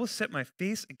 I will set my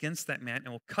face against that man and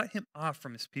will cut him off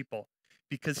from his people,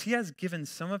 because he has given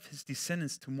some of his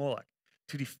descendants to Molech,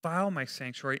 to defile my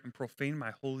sanctuary and profane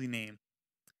my holy name.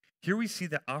 Here we see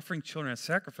that offering children as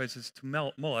sacrifices to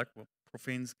Molech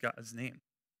profanes God's name.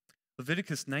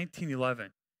 Leviticus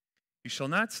 19:11, you shall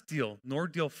not steal, nor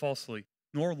deal falsely,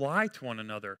 nor lie to one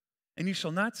another, and you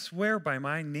shall not swear by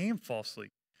my name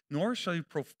falsely, nor shall you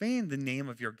profane the name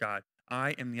of your God.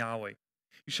 I am Yahweh.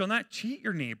 You shall not cheat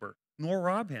your neighbor, nor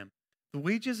rob him. The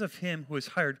wages of him who is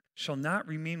hired shall not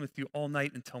remain with you all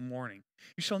night until morning.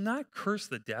 You shall not curse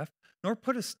the deaf, nor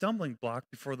put a stumbling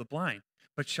block before the blind,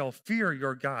 but shall fear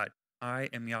your God. I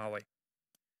am Yahweh.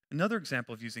 Another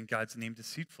example of using God's name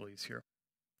deceitfully is here.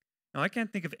 Now, I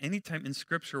can't think of any time in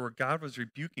Scripture where God was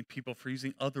rebuking people for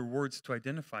using other words to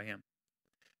identify him.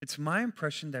 It's my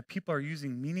impression that people are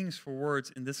using meanings for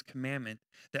words in this commandment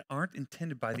that aren't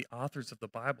intended by the authors of the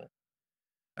Bible.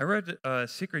 I read a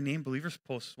Sacred Name Believers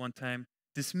post one time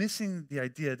dismissing the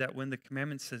idea that when the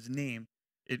commandment says name,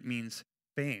 it means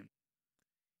fame.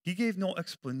 He gave no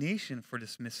explanation for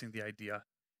dismissing the idea,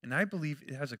 and I believe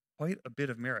it has quite a bit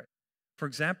of merit. For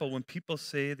example, when people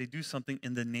say they do something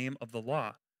in the name of the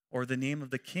law or the name of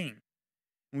the king,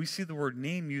 And we see the word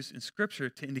name used in Scripture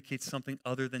to indicate something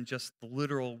other than just the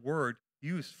literal word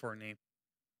used for a name.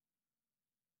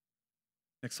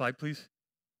 Next slide, please.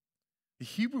 The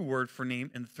Hebrew word for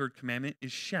name in the third commandment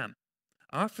is Shem.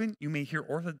 Often you may hear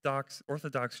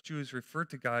Orthodox Jews refer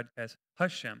to God as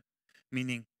Hashem,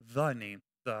 meaning the name.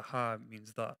 The Ha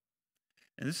means the.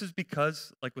 And this is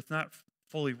because, like with not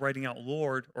fully writing out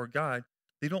Lord or God,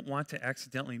 they don't want to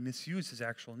accidentally misuse his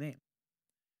actual name.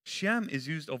 Shem is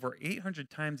used over 800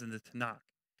 times in the Tanakh,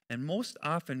 and most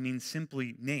often means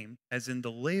simply name, as in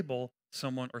the label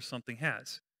someone or something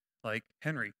has, like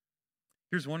Henry.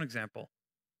 Here's one example.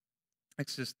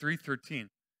 Exodus 3:13.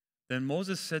 Then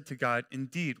Moses said to God,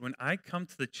 indeed, when I come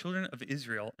to the children of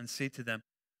Israel and say to them,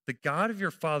 the God of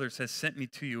your fathers has sent me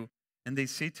to you, and they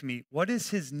say to me, what is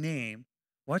his name?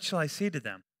 What shall I say to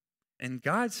them? And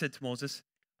God said to Moses,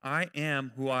 I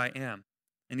am who I am.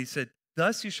 And he said,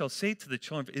 thus you shall say to the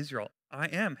children of Israel, I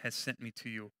am has sent me to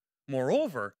you.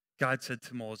 Moreover, God said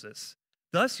to Moses,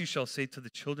 thus you shall say to the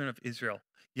children of Israel,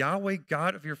 Yahweh,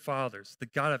 God of your fathers, the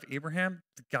God of Abraham,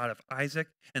 the God of Isaac,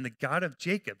 and the God of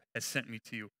Jacob has sent me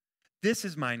to you. This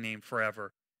is my name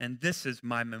forever, and this is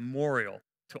my memorial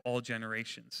to all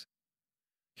generations.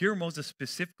 Here Moses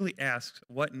specifically asks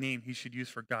what name he should use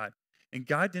for God. And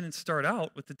God didn't start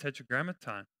out with the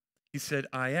Tetragrammaton. He said,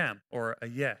 I am, or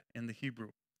Ayeh in the Hebrew.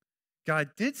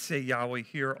 God did say Yahweh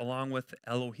here along with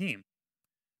Elohim.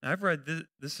 And I've read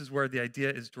this is where the idea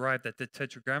is derived that the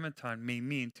Tetragrammaton may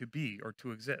mean to be or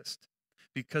to exist.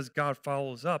 Because God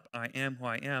follows up, I am who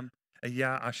I am,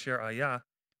 Ayah Asher Ayah,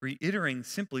 reiterating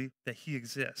simply that he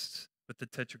exists with the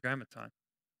Tetragrammaton.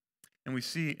 And we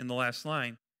see in the last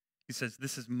line, he says,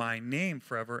 this is my name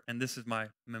forever, and this is my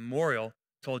memorial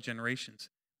to all generations,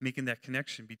 making that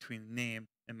connection between name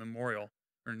and memorial,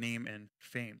 or name and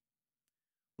fame.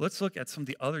 Let's look at some of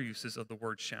the other uses of the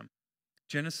word Shem.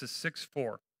 Genesis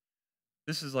 6:4.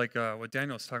 This is like what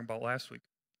Daniel was talking about last week.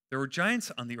 There were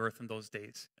giants on the earth in those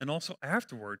days, and also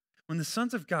afterward, when the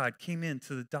sons of God came in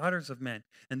to the daughters of men,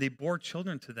 and they bore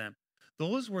children to them.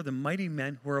 Those were the mighty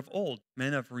men who were of old,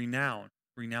 men of renown.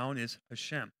 Renown is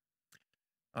Hashem.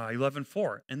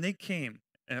 11:4. And they came,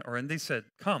 and they said,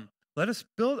 come, let us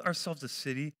build ourselves a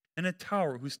city and a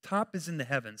tower whose top is in the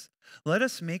heavens. Let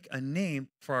us make a name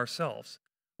for ourselves,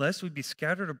 lest we be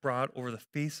scattered abroad over the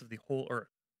face of the whole earth.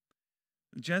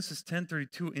 Genesis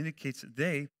 10:32 indicates that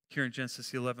they, here in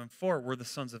Genesis 11:4, were the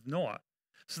sons of Noah.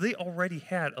 So they already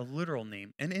had a literal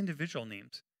name and individual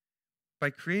names. By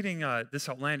creating this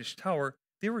outlandish tower,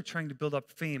 they were trying to build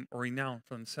up fame or renown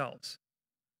for themselves.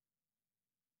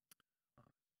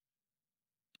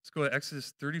 Let's go to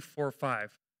Exodus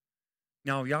 34:5.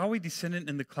 Now Yahweh descended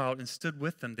in the cloud and stood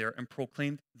with them there and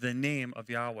proclaimed the name of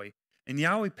Yahweh. And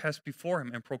Yahweh passed before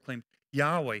him and proclaimed,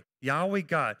 Yahweh, Yahweh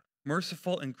God,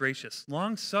 merciful and gracious,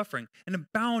 long-suffering and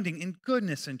abounding in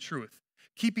goodness and truth,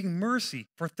 keeping mercy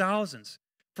for thousands,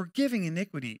 forgiving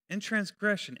iniquity and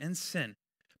transgression and sin,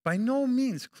 by no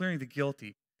means clearing the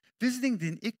guilty, visiting the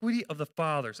iniquity of the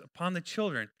fathers upon the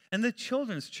children and the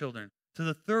children's children to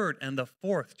the third and the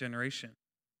fourth generation.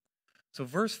 So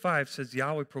verse 5 says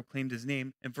Yahweh proclaimed his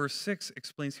name, and verse 6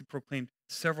 explains he proclaimed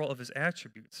several of his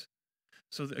attributes.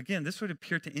 So again, this would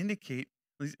appear to indicate,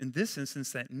 at least in this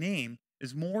instance, that name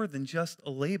is more than just a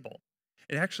label.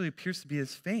 It actually appears to be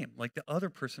his fame, like the other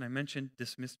person I mentioned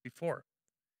dismissed before.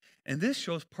 And this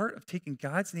shows part of taking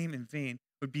God's name in vain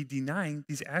would be denying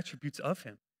these attributes of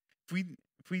him.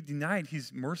 If we denied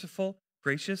he's merciful,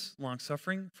 gracious,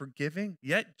 long-suffering, forgiving,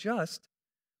 yet just,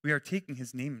 we are taking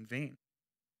his name in vain.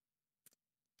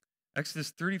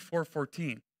 Exodus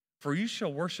 34:14. For you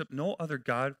shall worship no other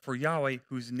God, for Yahweh,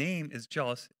 whose name is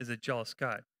a jealous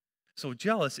God. So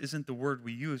jealous isn't the word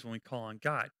we use when we call on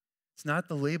God. It's not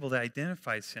the label that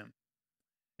identifies him.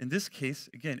 In this case,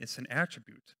 again, it's an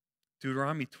attribute.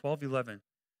 Deuteronomy 12:11.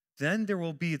 Then there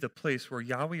will be the place where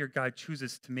Yahweh your God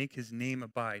chooses to make his name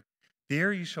abide.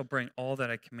 There you shall bring all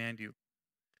that I command you.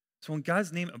 So when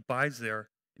God's name abides there,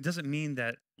 it doesn't mean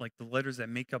that like the letters that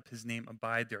make up his name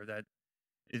abide there, that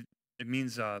it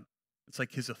means it's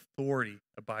like his authority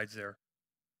abides there.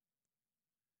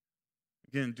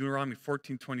 Again, Deuteronomy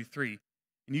 14:23.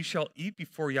 And you shall eat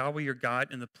before Yahweh your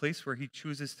God in the place where he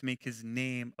chooses to make his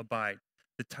name abide.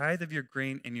 The tithe of your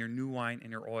grain and your new wine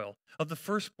and your oil, of the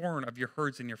firstborn of your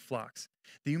herds and your flocks,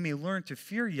 that you may learn to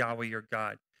fear Yahweh your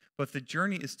God. But if the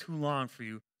journey is too long for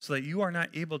you, so that you are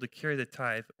not able to carry the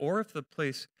tithe, or if the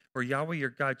place where Yahweh your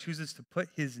God chooses to put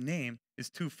his name is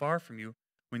too far from you,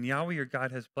 when Yahweh your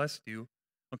God has blessed you.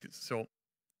 Okay, so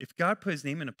if God put his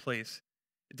name in a place,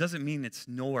 it doesn't mean it's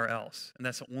nowhere else, and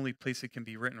that's the only place it can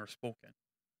be written or spoken.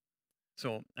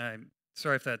 So I'm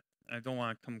sorry if that I don't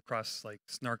want to come across like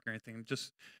snark or anything. I'm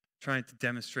just trying to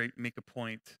demonstrate, make a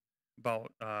point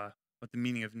about what the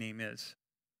meaning of name is.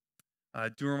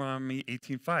 Deuteronomy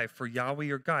 18:5, for Yahweh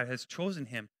your God has chosen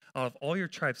him out of all your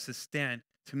tribes to stand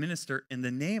to minister in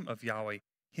the name of Yahweh,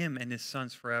 him and his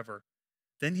sons forever.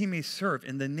 Then he may serve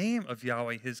in the name of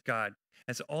Yahweh his God,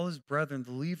 as all his brethren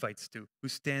the Levites do, who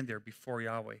stand there before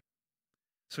Yahweh.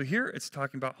 So here it's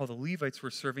talking about how the Levites were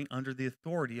serving under the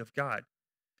authority of God.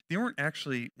 They weren't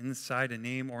actually inside a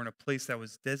name or in a place that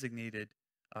was designated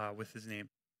with his name.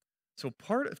 So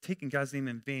part of taking God's name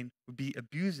in vain would be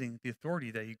abusing the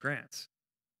authority that he grants.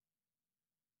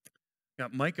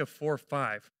 Got Micah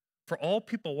 4:5. For all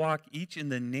people walk each in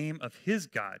the name of his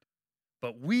God,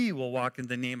 but we will walk in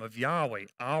the name of Yahweh,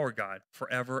 our God,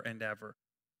 forever and ever.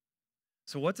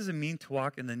 So what does it mean to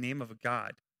walk in the name of a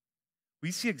God?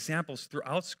 We see examples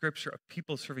throughout Scripture of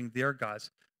people serving their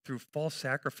gods through false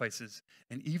sacrifices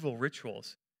and evil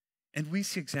rituals. And we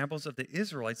see examples of the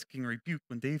Israelites getting rebuked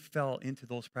when they fell into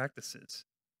those practices.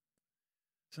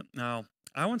 So now,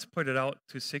 I once pointed out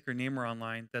to a sacred namer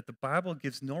online that the Bible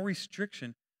gives no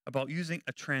restriction about using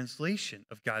a translation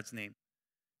of God's name.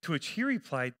 To which he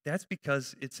replied, that's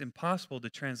because it's impossible to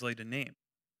translate a name.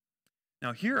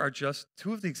 Now, here are just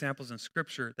two of the examples in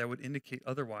Scripture that would indicate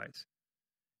otherwise.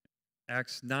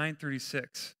 Acts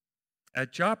 9:36.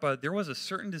 At Joppa, there was a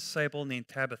certain disciple named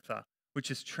Tabitha,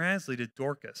 which is translated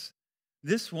Dorcas.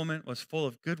 This woman was full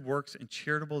of good works and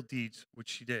charitable deeds, which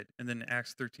she did. And then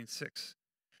Acts 13:6.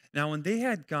 Now, when they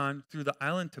had gone through the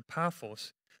island to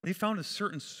Paphos, they found a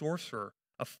certain sorcerer,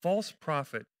 a false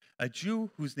prophet, a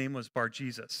Jew whose name was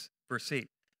Bar-Jesus. Verse 8.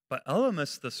 But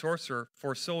Elymas the sorcerer,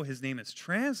 for so his name is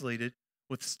translated,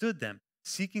 withstood them,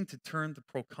 seeking to turn the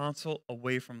proconsul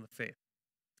away from the faith.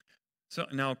 So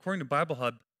now, according to Bible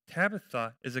Hub,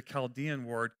 Tabitha is a Chaldean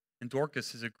word and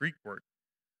Dorcas is a Greek word.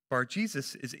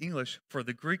 Bar-Jesus is English for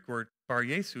the Greek word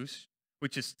Bar-Jesus,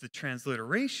 which is the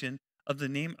transliteration of the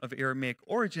name of Aramaic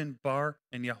origin Bar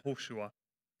and Yahoshua.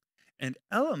 And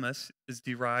Elymas is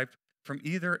derived from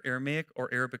either Aramaic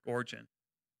or Arabic origin.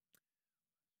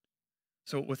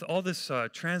 So with all this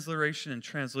transliteration and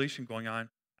translation going on,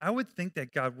 I would think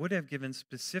that God would have given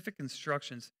specific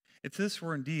instructions if this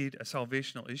were indeed a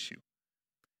salvational issue.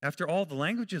 After all, the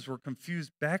languages were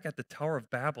confused back at the Tower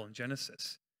of Babel in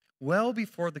Genesis, well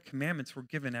before the commandments were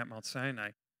given at Mount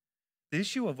Sinai. The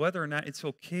issue of whether or not it's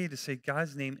okay to say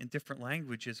God's name in different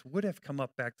languages would have come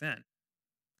up back then.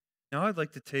 Now I'd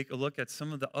like to take a look at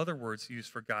some of the other words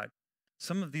used for God.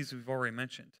 Some of these we've already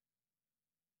mentioned.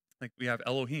 Like we have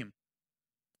Elohim.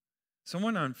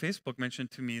 Someone on Facebook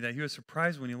mentioned to me that he was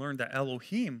surprised when he learned that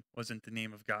Elohim wasn't the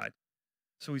name of God.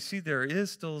 So we see there is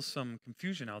still some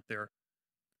confusion out there.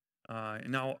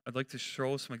 And now I'd like to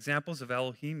show some examples of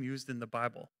Elohim used in the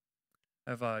Bible. I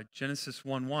have Genesis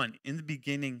 1:1. In the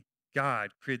beginning,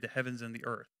 God created the heavens and the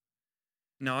earth.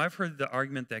 Now, I've heard the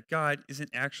argument that God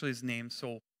isn't actually his name,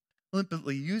 so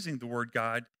flippantly using the word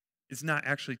God is not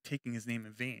actually taking his name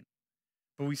in vain.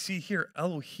 But we see here,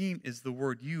 Elohim is the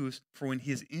word used for when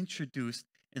he is introduced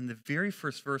in the very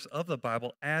first verse of the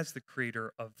Bible as the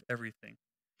creator of everything.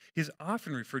 He is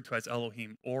often referred to as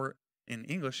Elohim, or in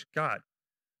English, God.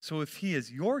 So if he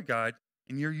is your God,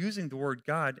 and you're using the word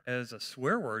God as a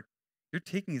swear word, you're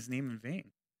taking his name in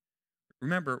vain.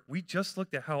 Remember, we just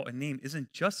looked at how a name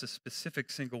isn't just a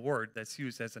specific single word that's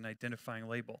used as an identifying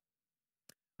label.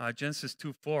 Genesis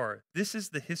 2:4. This is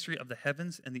the history of the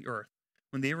heavens and the earth,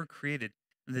 when they were created,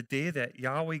 in the day that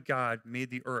Yahweh God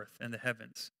made the earth and the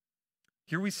heavens.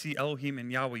 Here we see Elohim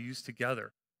and Yahweh used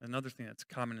together, another thing that's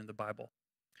common in the Bible.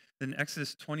 Then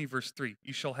Exodus 20:3.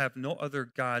 You shall have no other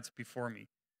gods before me.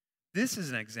 This is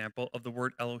an example of the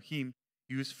word Elohim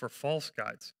used for false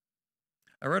gods.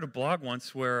 I read a blog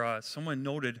once where someone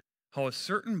noted how a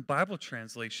certain Bible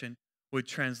translation would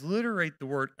transliterate the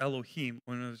word Elohim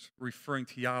when it was referring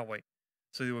to Yahweh.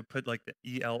 So they would put like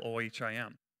the Elohim.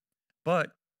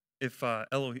 But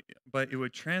it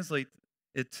would translate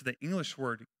it to the English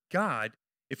word God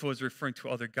if it was referring to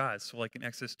other gods. So like in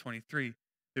Exodus 23,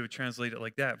 they would translate it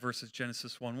like that versus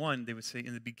Genesis 1:1, they would say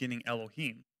in the beginning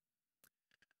Elohim.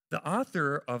 The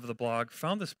author of the blog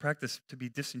found this practice to be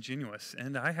disingenuous,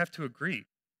 and I have to agree.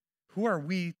 Who are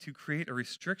we to create a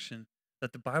restriction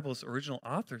that the Bible's original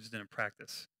authors didn't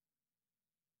practice?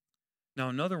 Now,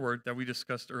 another word that we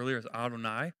discussed earlier is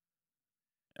Adonai.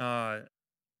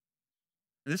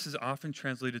 This is often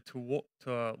translated to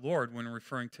Lord when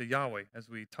referring to Yahweh, as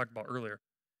we talked about earlier.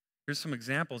 Here's some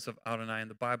examples of Adonai in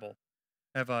the Bible.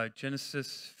 I have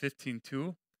Genesis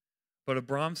 15:2. But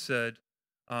Abram said,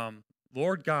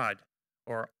 Lord God,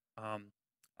 or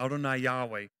Adonai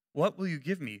Yahweh, what will you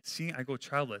give me, seeing I go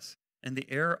childless? and the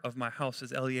heir of my house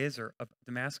is Eliezer of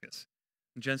Damascus.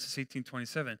 In Genesis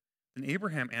 18:27, then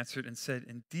Abraham answered and said,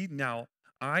 indeed now,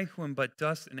 I who am but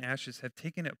dust and ashes have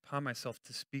taken it upon myself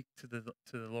to speak to the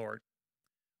Lord.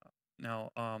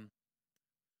 Now, okay,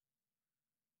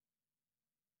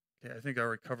 I think I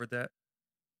already covered that.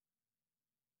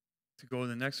 To go to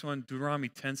the next one, Deuteronomy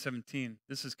 10:17.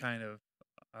 This is kind of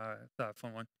a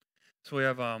fun one. So we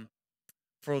have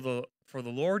for the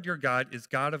Lord your God is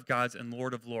God of gods and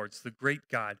Lord of lords, the great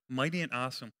God, mighty and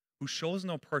awesome, who shows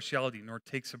no partiality nor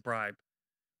takes a bribe.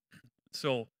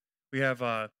 So we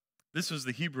have this was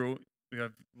the Hebrew. We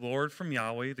have Lord from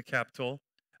Yahweh, the capital,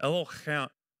 Elohim.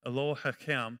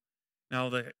 Now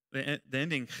the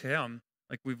ending Chem,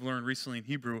 like we've learned recently in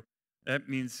Hebrew, that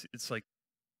means it's like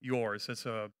yours. That's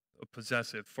a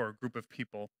possessive for a group of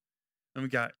people. And we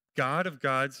got God of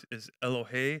gods is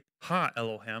Elohe, Ha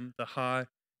Elohim. The Ha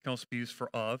can also be used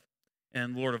for of,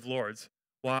 and Lord of lords,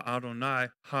 Wa Adonai,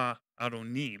 Ha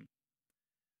Adonim.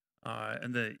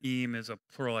 And the Eim is a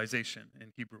pluralization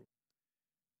in Hebrew.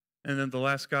 And then the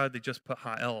last God, they just put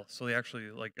Ha'el, so they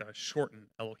actually like shorten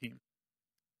Elohim.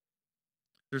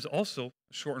 There's also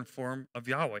a shortened form of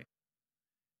Yahweh.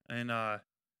 In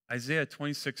Isaiah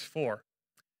 26:4,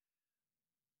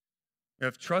 we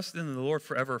have trust in the Lord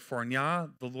forever, for in Yah,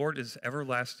 the Lord is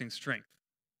everlasting strength.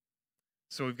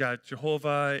 So we've got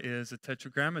Jehovah is a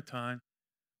tetragrammaton,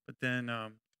 but then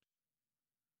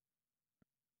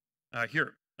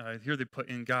here they put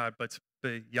in God, but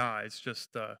Yah, it's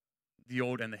just the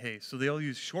Od and the Hey. So they all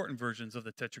use shortened versions of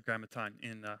the tetragrammaton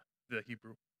in the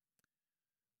Hebrew.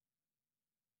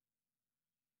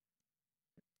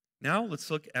 Now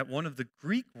let's look at one of the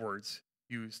Greek words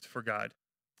used for God,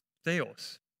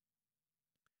 theos.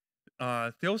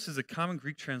 Theos is a common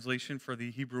Greek translation for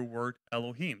the Hebrew word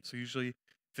Elohim. So usually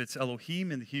if it's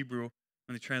Elohim in the Hebrew,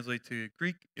 when they translate to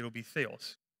Greek, it'll be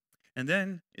theos. And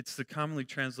then it's the commonly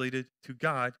translated to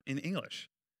God in English.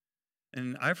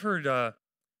 And I've heard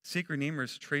sacred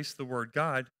namers trace the word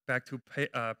God back to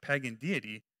a pagan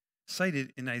deity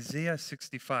cited in Isaiah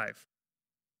 65,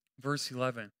 verse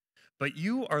 11. But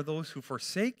you are those who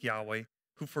forsake Yahweh,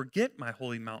 who forget my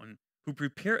holy mountain, who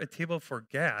prepare a table for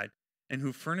Gad, and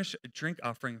who furnish a drink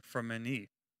offering for Meni.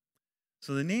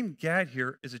 So the name Gad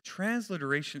here is a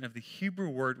transliteration of the Hebrew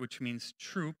word which means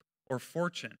troop or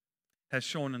fortune, as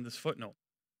shown in this footnote.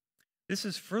 This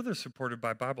is further supported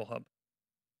by Bible Hub.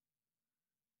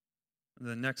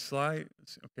 The next slide.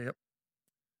 Okay, yep.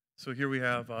 So here we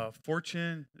have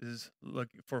fortune is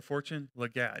for fortune,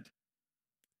 Lagad.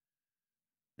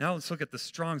 Now let's look at the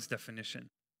Strong's definition.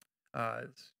 Now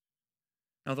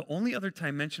the only other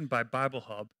time mentioned by Bible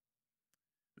Hub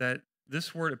that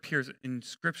this word appears in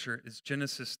Scripture is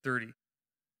Genesis 30,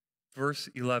 verse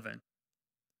 11.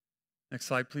 Next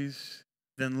slide, please.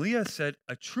 Then Leah said,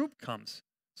 a troop comes.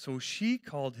 So she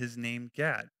called his name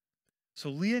Gad. So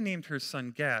Leah named her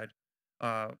son Gad,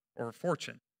 or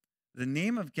fortune. The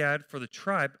name of Gad for the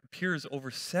tribe appears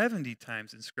over 70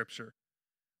 times in Scripture.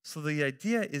 So the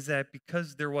idea is that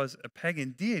because there was a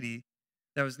pagan deity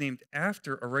that was named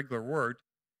after a regular word,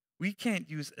 we can't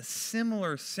use a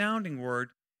similar sounding word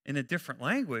in a different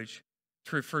language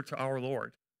to refer to our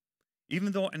Lord,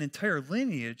 even though an entire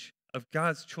lineage of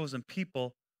God's chosen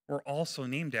people were also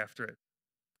named after it.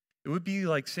 It would be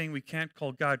like saying we can't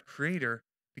call God creator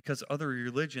because other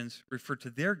religions refer to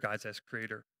their gods as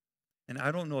creator. And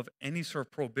I don't know of any sort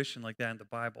of prohibition like that in the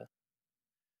Bible.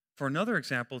 For another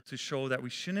example, to show that we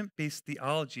shouldn't base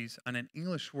theologies on an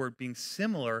English word being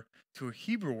similar to a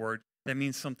Hebrew word that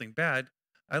means something bad,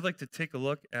 I'd like to take a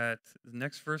look at the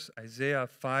next verse, Isaiah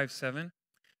 5:7.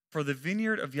 For the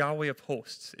vineyard of Yahweh of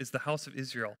hosts is the house of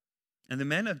Israel, and the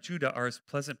men of Judah are his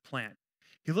pleasant plant.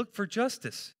 He looked for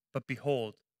justice, but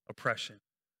behold, oppression.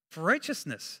 For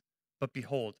righteousness, but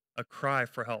behold, a cry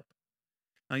for help.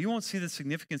 Now you won't see the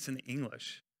significance in the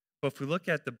English, but if we look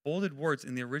at the bolded words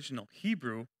in the original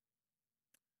Hebrew,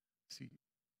 see,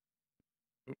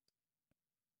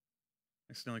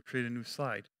 accidentally create a new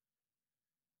slide.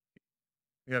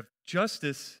 We have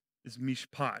justice is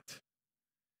mishpat.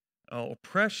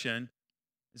 Oppression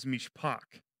is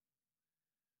mishpak.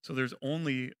 So there's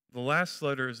only, the last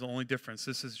letter is the only difference.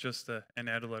 This is just an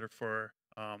added letter for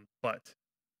but.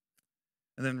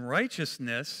 And then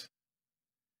righteousness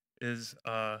is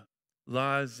la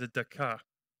zedakah.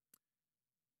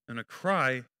 And a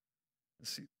cry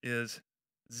is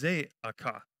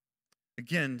ze'akah.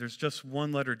 Again, there's just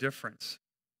one letter difference.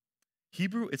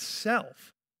 Hebrew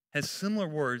itself has similar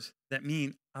words that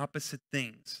mean opposite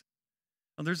things.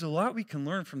 Now, there's a lot we can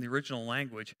learn from the original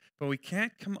language, but we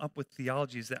can't come up with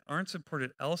theologies that aren't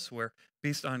supported elsewhere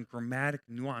based on grammatic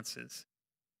nuances.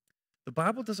 The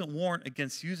Bible doesn't warn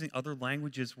against using other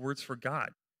languages' words for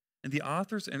God. And the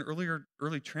authors and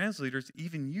early translators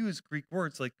even use Greek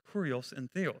words like kurios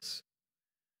and theos.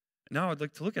 Now I'd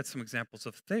like to look at some examples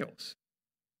of theos.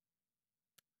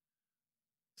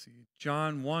 Let's see,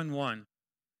 John 1:1.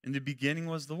 In the beginning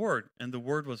was the Word, and the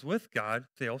Word was with God,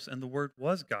 theos, and the Word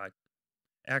was God.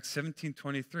 Acts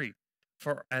 17:23.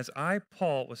 For as I,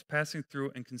 Paul, was passing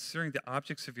through and considering the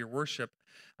objects of your worship,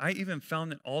 I even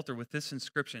found an altar with this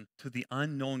inscription, to the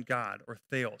unknown God, or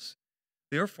theos.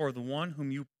 Therefore, the one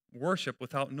whom you worship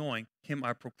without knowing, him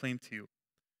I proclaim to you.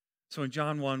 So in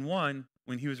John 1:1,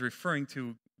 when he was referring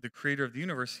to the creator of the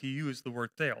universe, he used the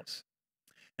word theos.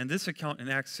 And this account in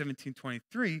Acts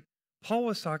 17:23, Paul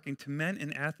was talking to men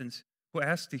in Athens who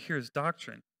asked to hear his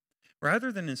doctrine.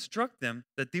 Rather than instruct them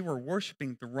that they were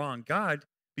worshiping the wrong God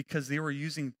because they were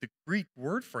using the Greek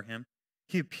word for him,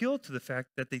 he appealed to the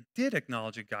fact that they did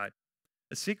acknowledge a God.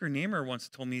 A sacred namer once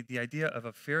told me the idea of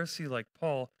a Pharisee like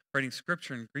Paul writing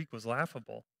scripture in Greek was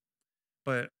laughable.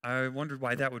 But I wondered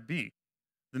why that would be.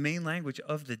 The main language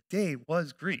of the day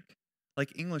was Greek,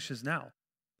 like English is now.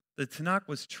 The Tanakh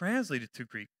was translated to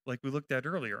Greek, like we looked at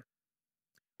earlier.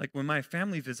 Like when my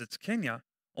family visits Kenya,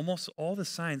 almost all the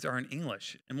signs are in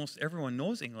English, and most everyone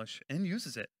knows English and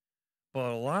uses it.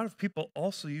 But a lot of people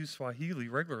also use Swahili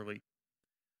regularly.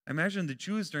 I imagine the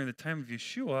Jews during the time of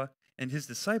Yeshua and his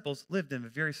disciples lived in a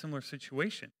very similar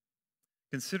situation.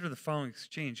 Consider the following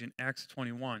exchange in Acts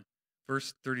 21,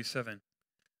 verse 37.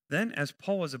 Then, as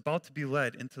Paul was about to be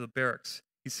led into the barracks,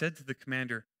 he said to the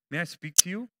commander, "May I speak to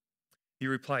you?" He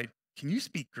replied, "Can you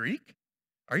speak Greek?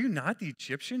 Are you not the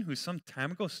Egyptian who some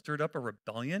time ago stirred up a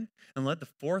rebellion and led the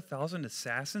 4,000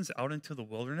 assassins out into the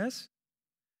wilderness?"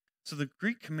 So the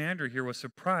Greek commander here was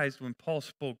surprised when Paul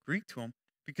spoke Greek to him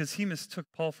because he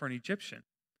mistook Paul for an Egyptian.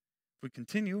 If we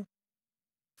continue,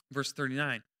 verse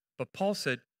 39, but Paul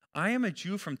said, "I am a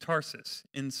Jew from Tarsus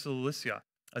in Cilicia,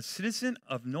 a citizen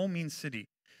of no mean city,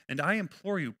 and I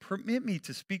implore you, permit me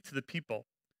to speak to the people."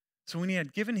 So when he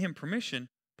had given him permission,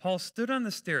 Paul stood on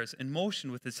the stairs and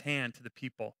motioned with his hand to the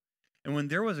people. And when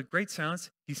there was a great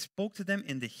silence, he spoke to them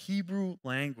in the Hebrew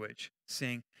language,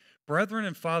 saying, "Brethren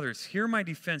and fathers, hear my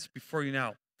defense before you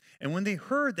now." And when they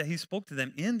heard that he spoke to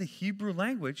them in the Hebrew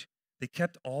language, they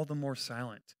kept all the more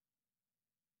silent.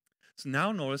 So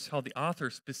now notice how the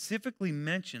author specifically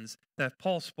mentions that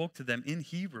Paul spoke to them in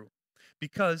Hebrew.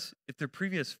 Because if their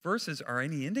previous verses are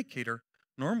any indicator,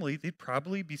 normally they'd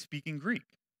probably be speaking Greek.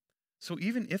 So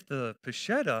even if the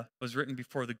Peshitta was written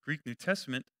before the Greek New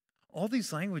Testament, all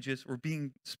these languages were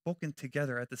being spoken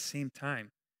together at the same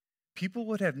time. People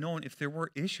would have known if there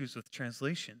were issues with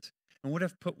translations and would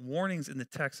have put warnings in the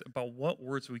text about what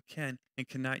words we can and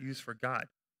cannot use for God.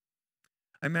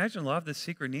 I imagine a lot of the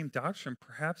sacred name doctrine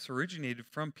perhaps originated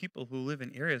from people who live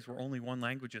in areas where only one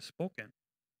language is spoken.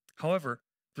 However,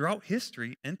 throughout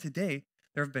history and today,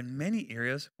 there have been many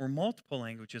areas where multiple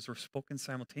languages were spoken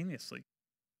simultaneously.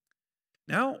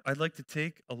 Now, I'd like to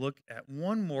take a look at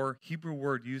one more Hebrew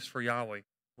word used for Yahweh,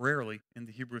 rarely in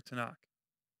the Hebrew Tanakh.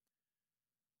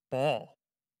 Baal.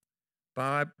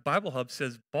 Bible Hub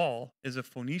says Baal is a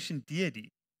Phoenician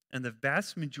deity, and the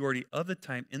vast majority of the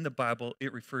time in the Bible,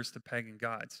 it refers to pagan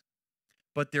gods.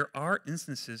 But there are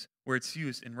instances where it's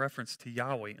used in reference to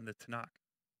Yahweh in the Tanakh.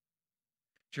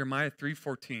 Jeremiah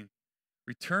 3:14.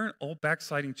 "Return, O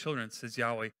backsliding children, says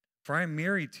Yahweh, for I am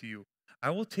married to you. I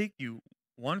will take you,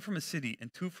 one from a city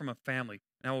and two from a family,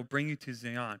 and I will bring you to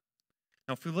Zion."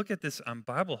 Now, if we look at this on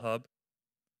Bible Hub,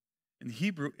 in the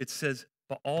Hebrew, it says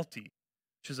Baalti,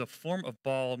 which is a form of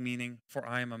Baal meaning, "for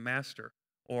I am a master,"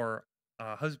 or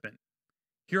husband.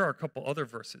 Here are a couple other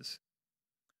verses.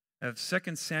 I have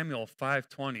 2 Samuel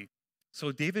 5:20.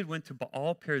 "So David went to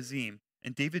Baal Perazim,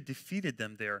 and David defeated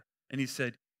them there. And he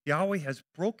said, 'Yahweh has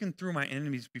broken through my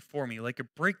enemies before me like a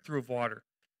breakthrough of water.'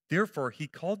 Therefore, he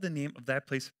called the name of that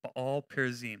place Baal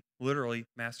Perazim, literally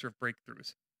master of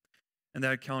breakthroughs." And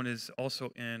that account is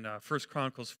also in 1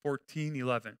 Chronicles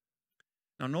 14:11.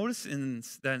 Now notice in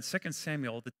 2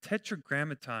 Samuel, the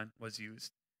tetragrammaton was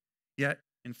used. Yet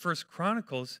in 1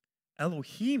 Chronicles,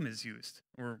 Elohim is used,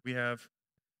 or we have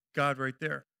God right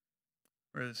there.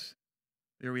 Whereas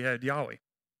there we had Yahweh.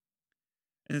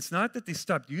 And it's not that they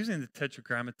stopped using the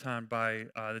tetragrammaton by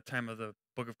the time of the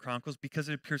book of Chronicles, because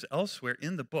it appears elsewhere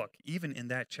in the book, even in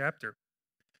that chapter.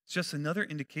 It's just another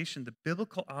indication the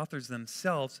biblical authors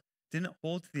themselves didn't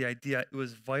hold to the idea it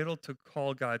was vital to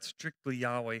call God strictly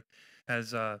Yahweh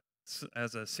as a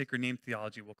sacred name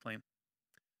theology will claim.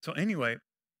 So anyway,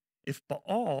 if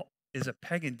Baal is a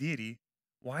pagan deity,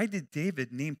 why did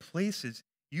David name places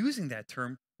using that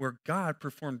term where God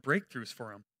performed breakthroughs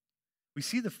for him? We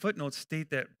see the footnotes state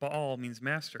that Baal means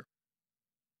master.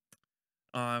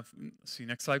 Let's see,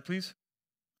 next slide, please.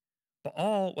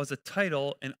 Baal was a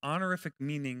title and honorific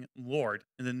meaning Lord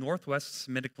in the Northwest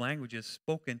Semitic languages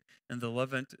spoken in the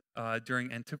Levant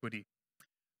during antiquity.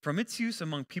 From its use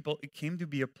among people, it came to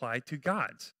be applied to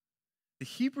gods. The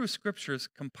Hebrew scriptures,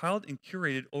 compiled and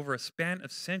curated over a span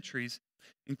of centuries,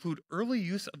 include early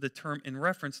use of the term in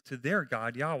reference to their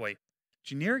god Yahweh,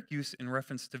 generic use in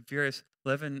reference to various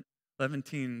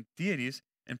Levantine deities,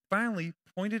 and finally,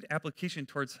 pointed application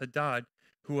towards Hadad,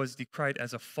 who was decried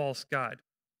as a false god.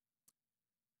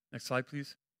 Next slide,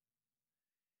 please.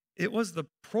 It was the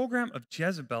program of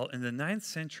Jezebel in the 9th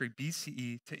century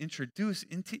BCE to introduce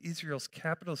into Israel's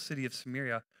capital city of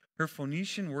Samaria her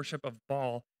Phoenician worship of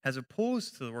Baal as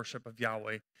opposed to the worship of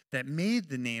Yahweh that made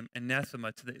the name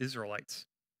anathema to the Israelites.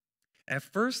 At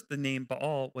first, the name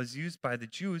Baal was used by the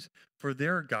Jews for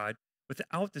their god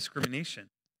without discrimination.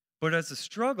 But as the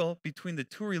struggle between the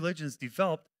two religions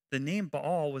developed, the name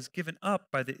Baal was given up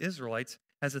by the Israelites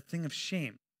as a thing of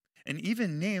shame. And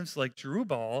even names like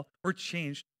Jerubbaal were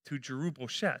changed to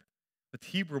Jerubbosheth, but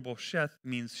Hebrew Bosheth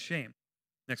means shame.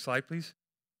 Next slide, please.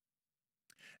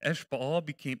 Eshbaal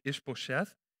became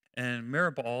Ishbosheth, and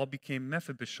Meribbaal became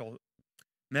Mephibosheth.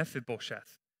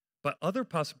 But other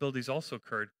possibilities also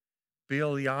occurred.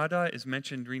 Baaliada is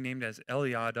mentioned renamed as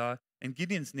Eliada, and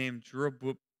Gideon's name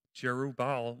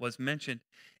Jerubbaal was mentioned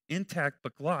intact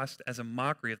but glossed as a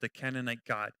mockery of the Canaanite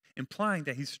god, implying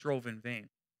that he strove in vain.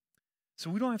 So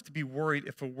we don't have to be worried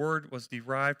if a word was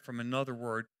derived from another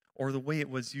word or the way it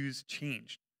was used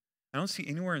changed. I don't see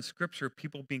anywhere in Scripture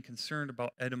people being concerned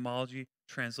about etymology,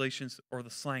 translations, or the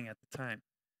slang at the time.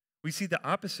 We see the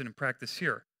opposite in practice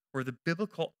here, where the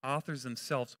biblical authors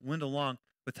themselves went along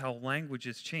with how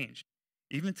languages changed,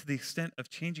 even to the extent of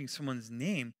changing someone's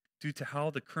name due to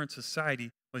how the current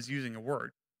society was using a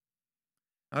word.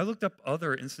 I looked up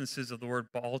other instances of the word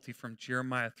Baalti from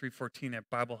Jeremiah 3:14 at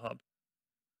Bible Hub.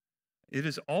 It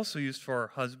is also used for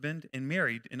husband and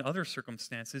married in other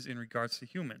circumstances in regards to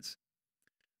humans.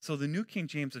 So the New King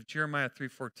James of Jeremiah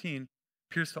 3:14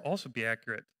 appears to also be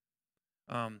accurate.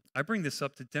 I bring this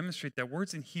up to demonstrate that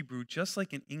words in Hebrew, just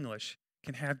like in English,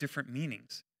 can have different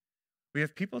meanings. We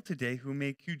have people today who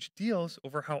make huge deals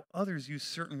over how others use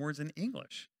certain words in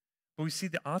English. But we see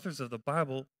the authors of the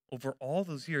Bible over all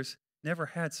those years never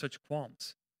had such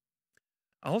qualms.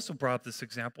 I also brought up this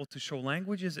example to show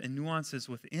languages and nuances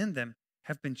within them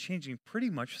have been changing pretty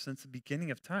much since the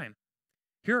beginning of time.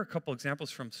 Here are a couple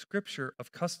examples from Scripture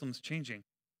of customs changing.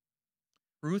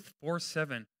 Ruth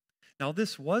 4:7. Now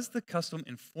this was the custom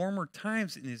in former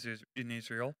times in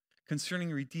Israel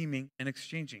concerning redeeming and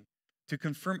exchanging. To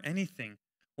confirm anything,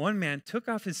 one man took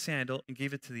off his sandal and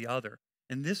gave it to the other,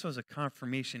 and this was a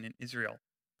confirmation in Israel.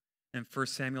 And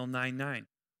 1 Samuel 9:9.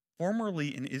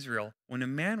 Formerly in Israel, when a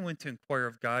man went to inquire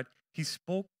of God, he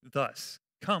spoke thus,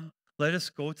 "Come, let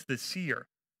us go to the seer."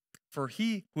 For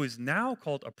he who is now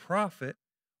called a prophet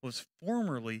was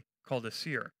formerly called a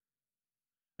seer.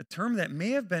 A term that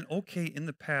may have been okay in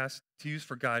the past to use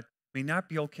for God may not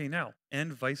be okay now,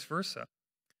 and vice versa.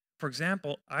 For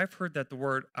example, I've heard that the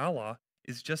word Allah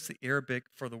is just the Arabic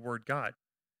for the word God,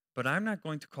 but I'm not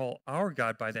going to call our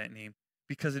God by that name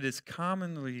because it is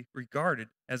commonly regarded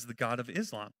as the God of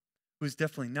Islam, who is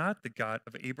definitely not the God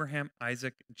of Abraham,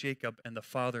 Isaac, Jacob, and the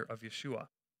father of Yeshua.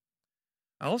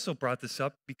 I also brought this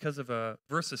up because of a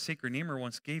verse a sacred namer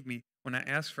once gave me when I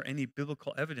asked for any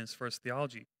biblical evidence for his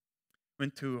theology.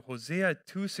 Went to Hosea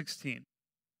 2:16.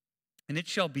 And it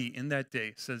shall be in that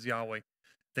day, says Yahweh,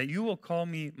 that you will call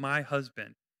me my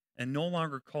husband and no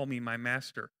longer call me my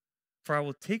master. For I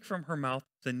will take from her mouth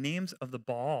the names of the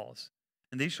Baals,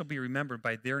 and they shall be remembered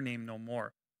by their name no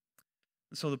more.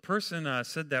 So the person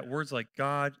said that words like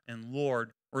God and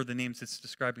Lord were the names it's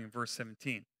describing in verse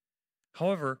 17.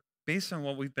 However, based on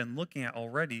what we've been looking at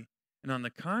already, and on the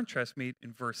contrast made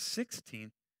in verse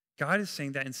 16, God is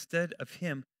saying that instead of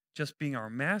him just being our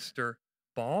master,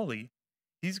 Baali,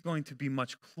 he's going to be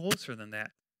much closer than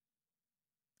that.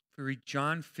 If we read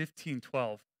John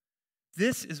 15:12,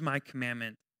 this is my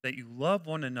commandment, that you love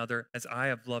one another as I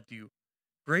have loved you.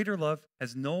 Greater love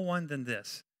has no one than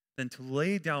this, than to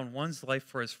lay down one's life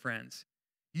for his friends.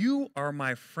 You are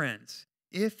my friends,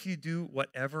 if you do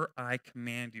whatever I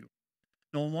command you.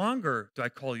 No longer do I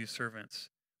call you servants,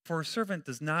 for a servant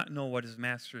does not know what his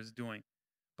master is doing.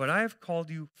 But I have called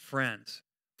you friends,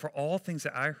 for all things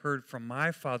that I heard from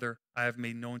my Father I have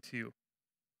made known to you.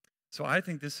 So I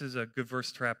think this is a good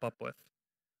verse to wrap up with.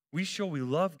 We show we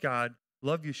love God,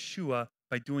 love Yeshua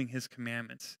by doing his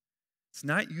commandments. It's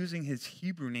not using his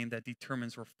Hebrew name that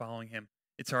determines we're following him.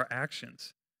 It's our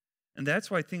actions. And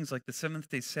that's why things like the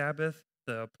seventh-day Sabbath,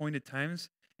 the appointed times,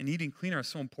 and eating clean are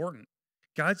so important.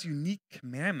 God's unique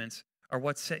commandments are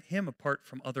what set him apart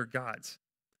from other gods.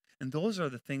 And those are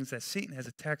the things that Satan has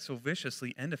attacked so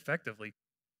viciously and effectively.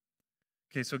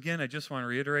 Okay, so again, I just want to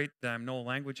reiterate that I'm no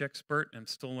language expert and I'm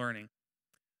still learning.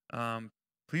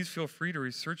 Please feel free to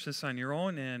research this on your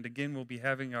own. And again, we'll be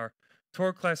having our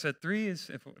Torah class at 3. If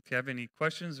you have any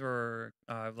questions or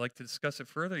would like to discuss it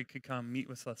further, you could come meet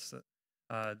with us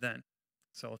then.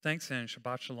 So thanks and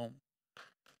Shabbat Shalom.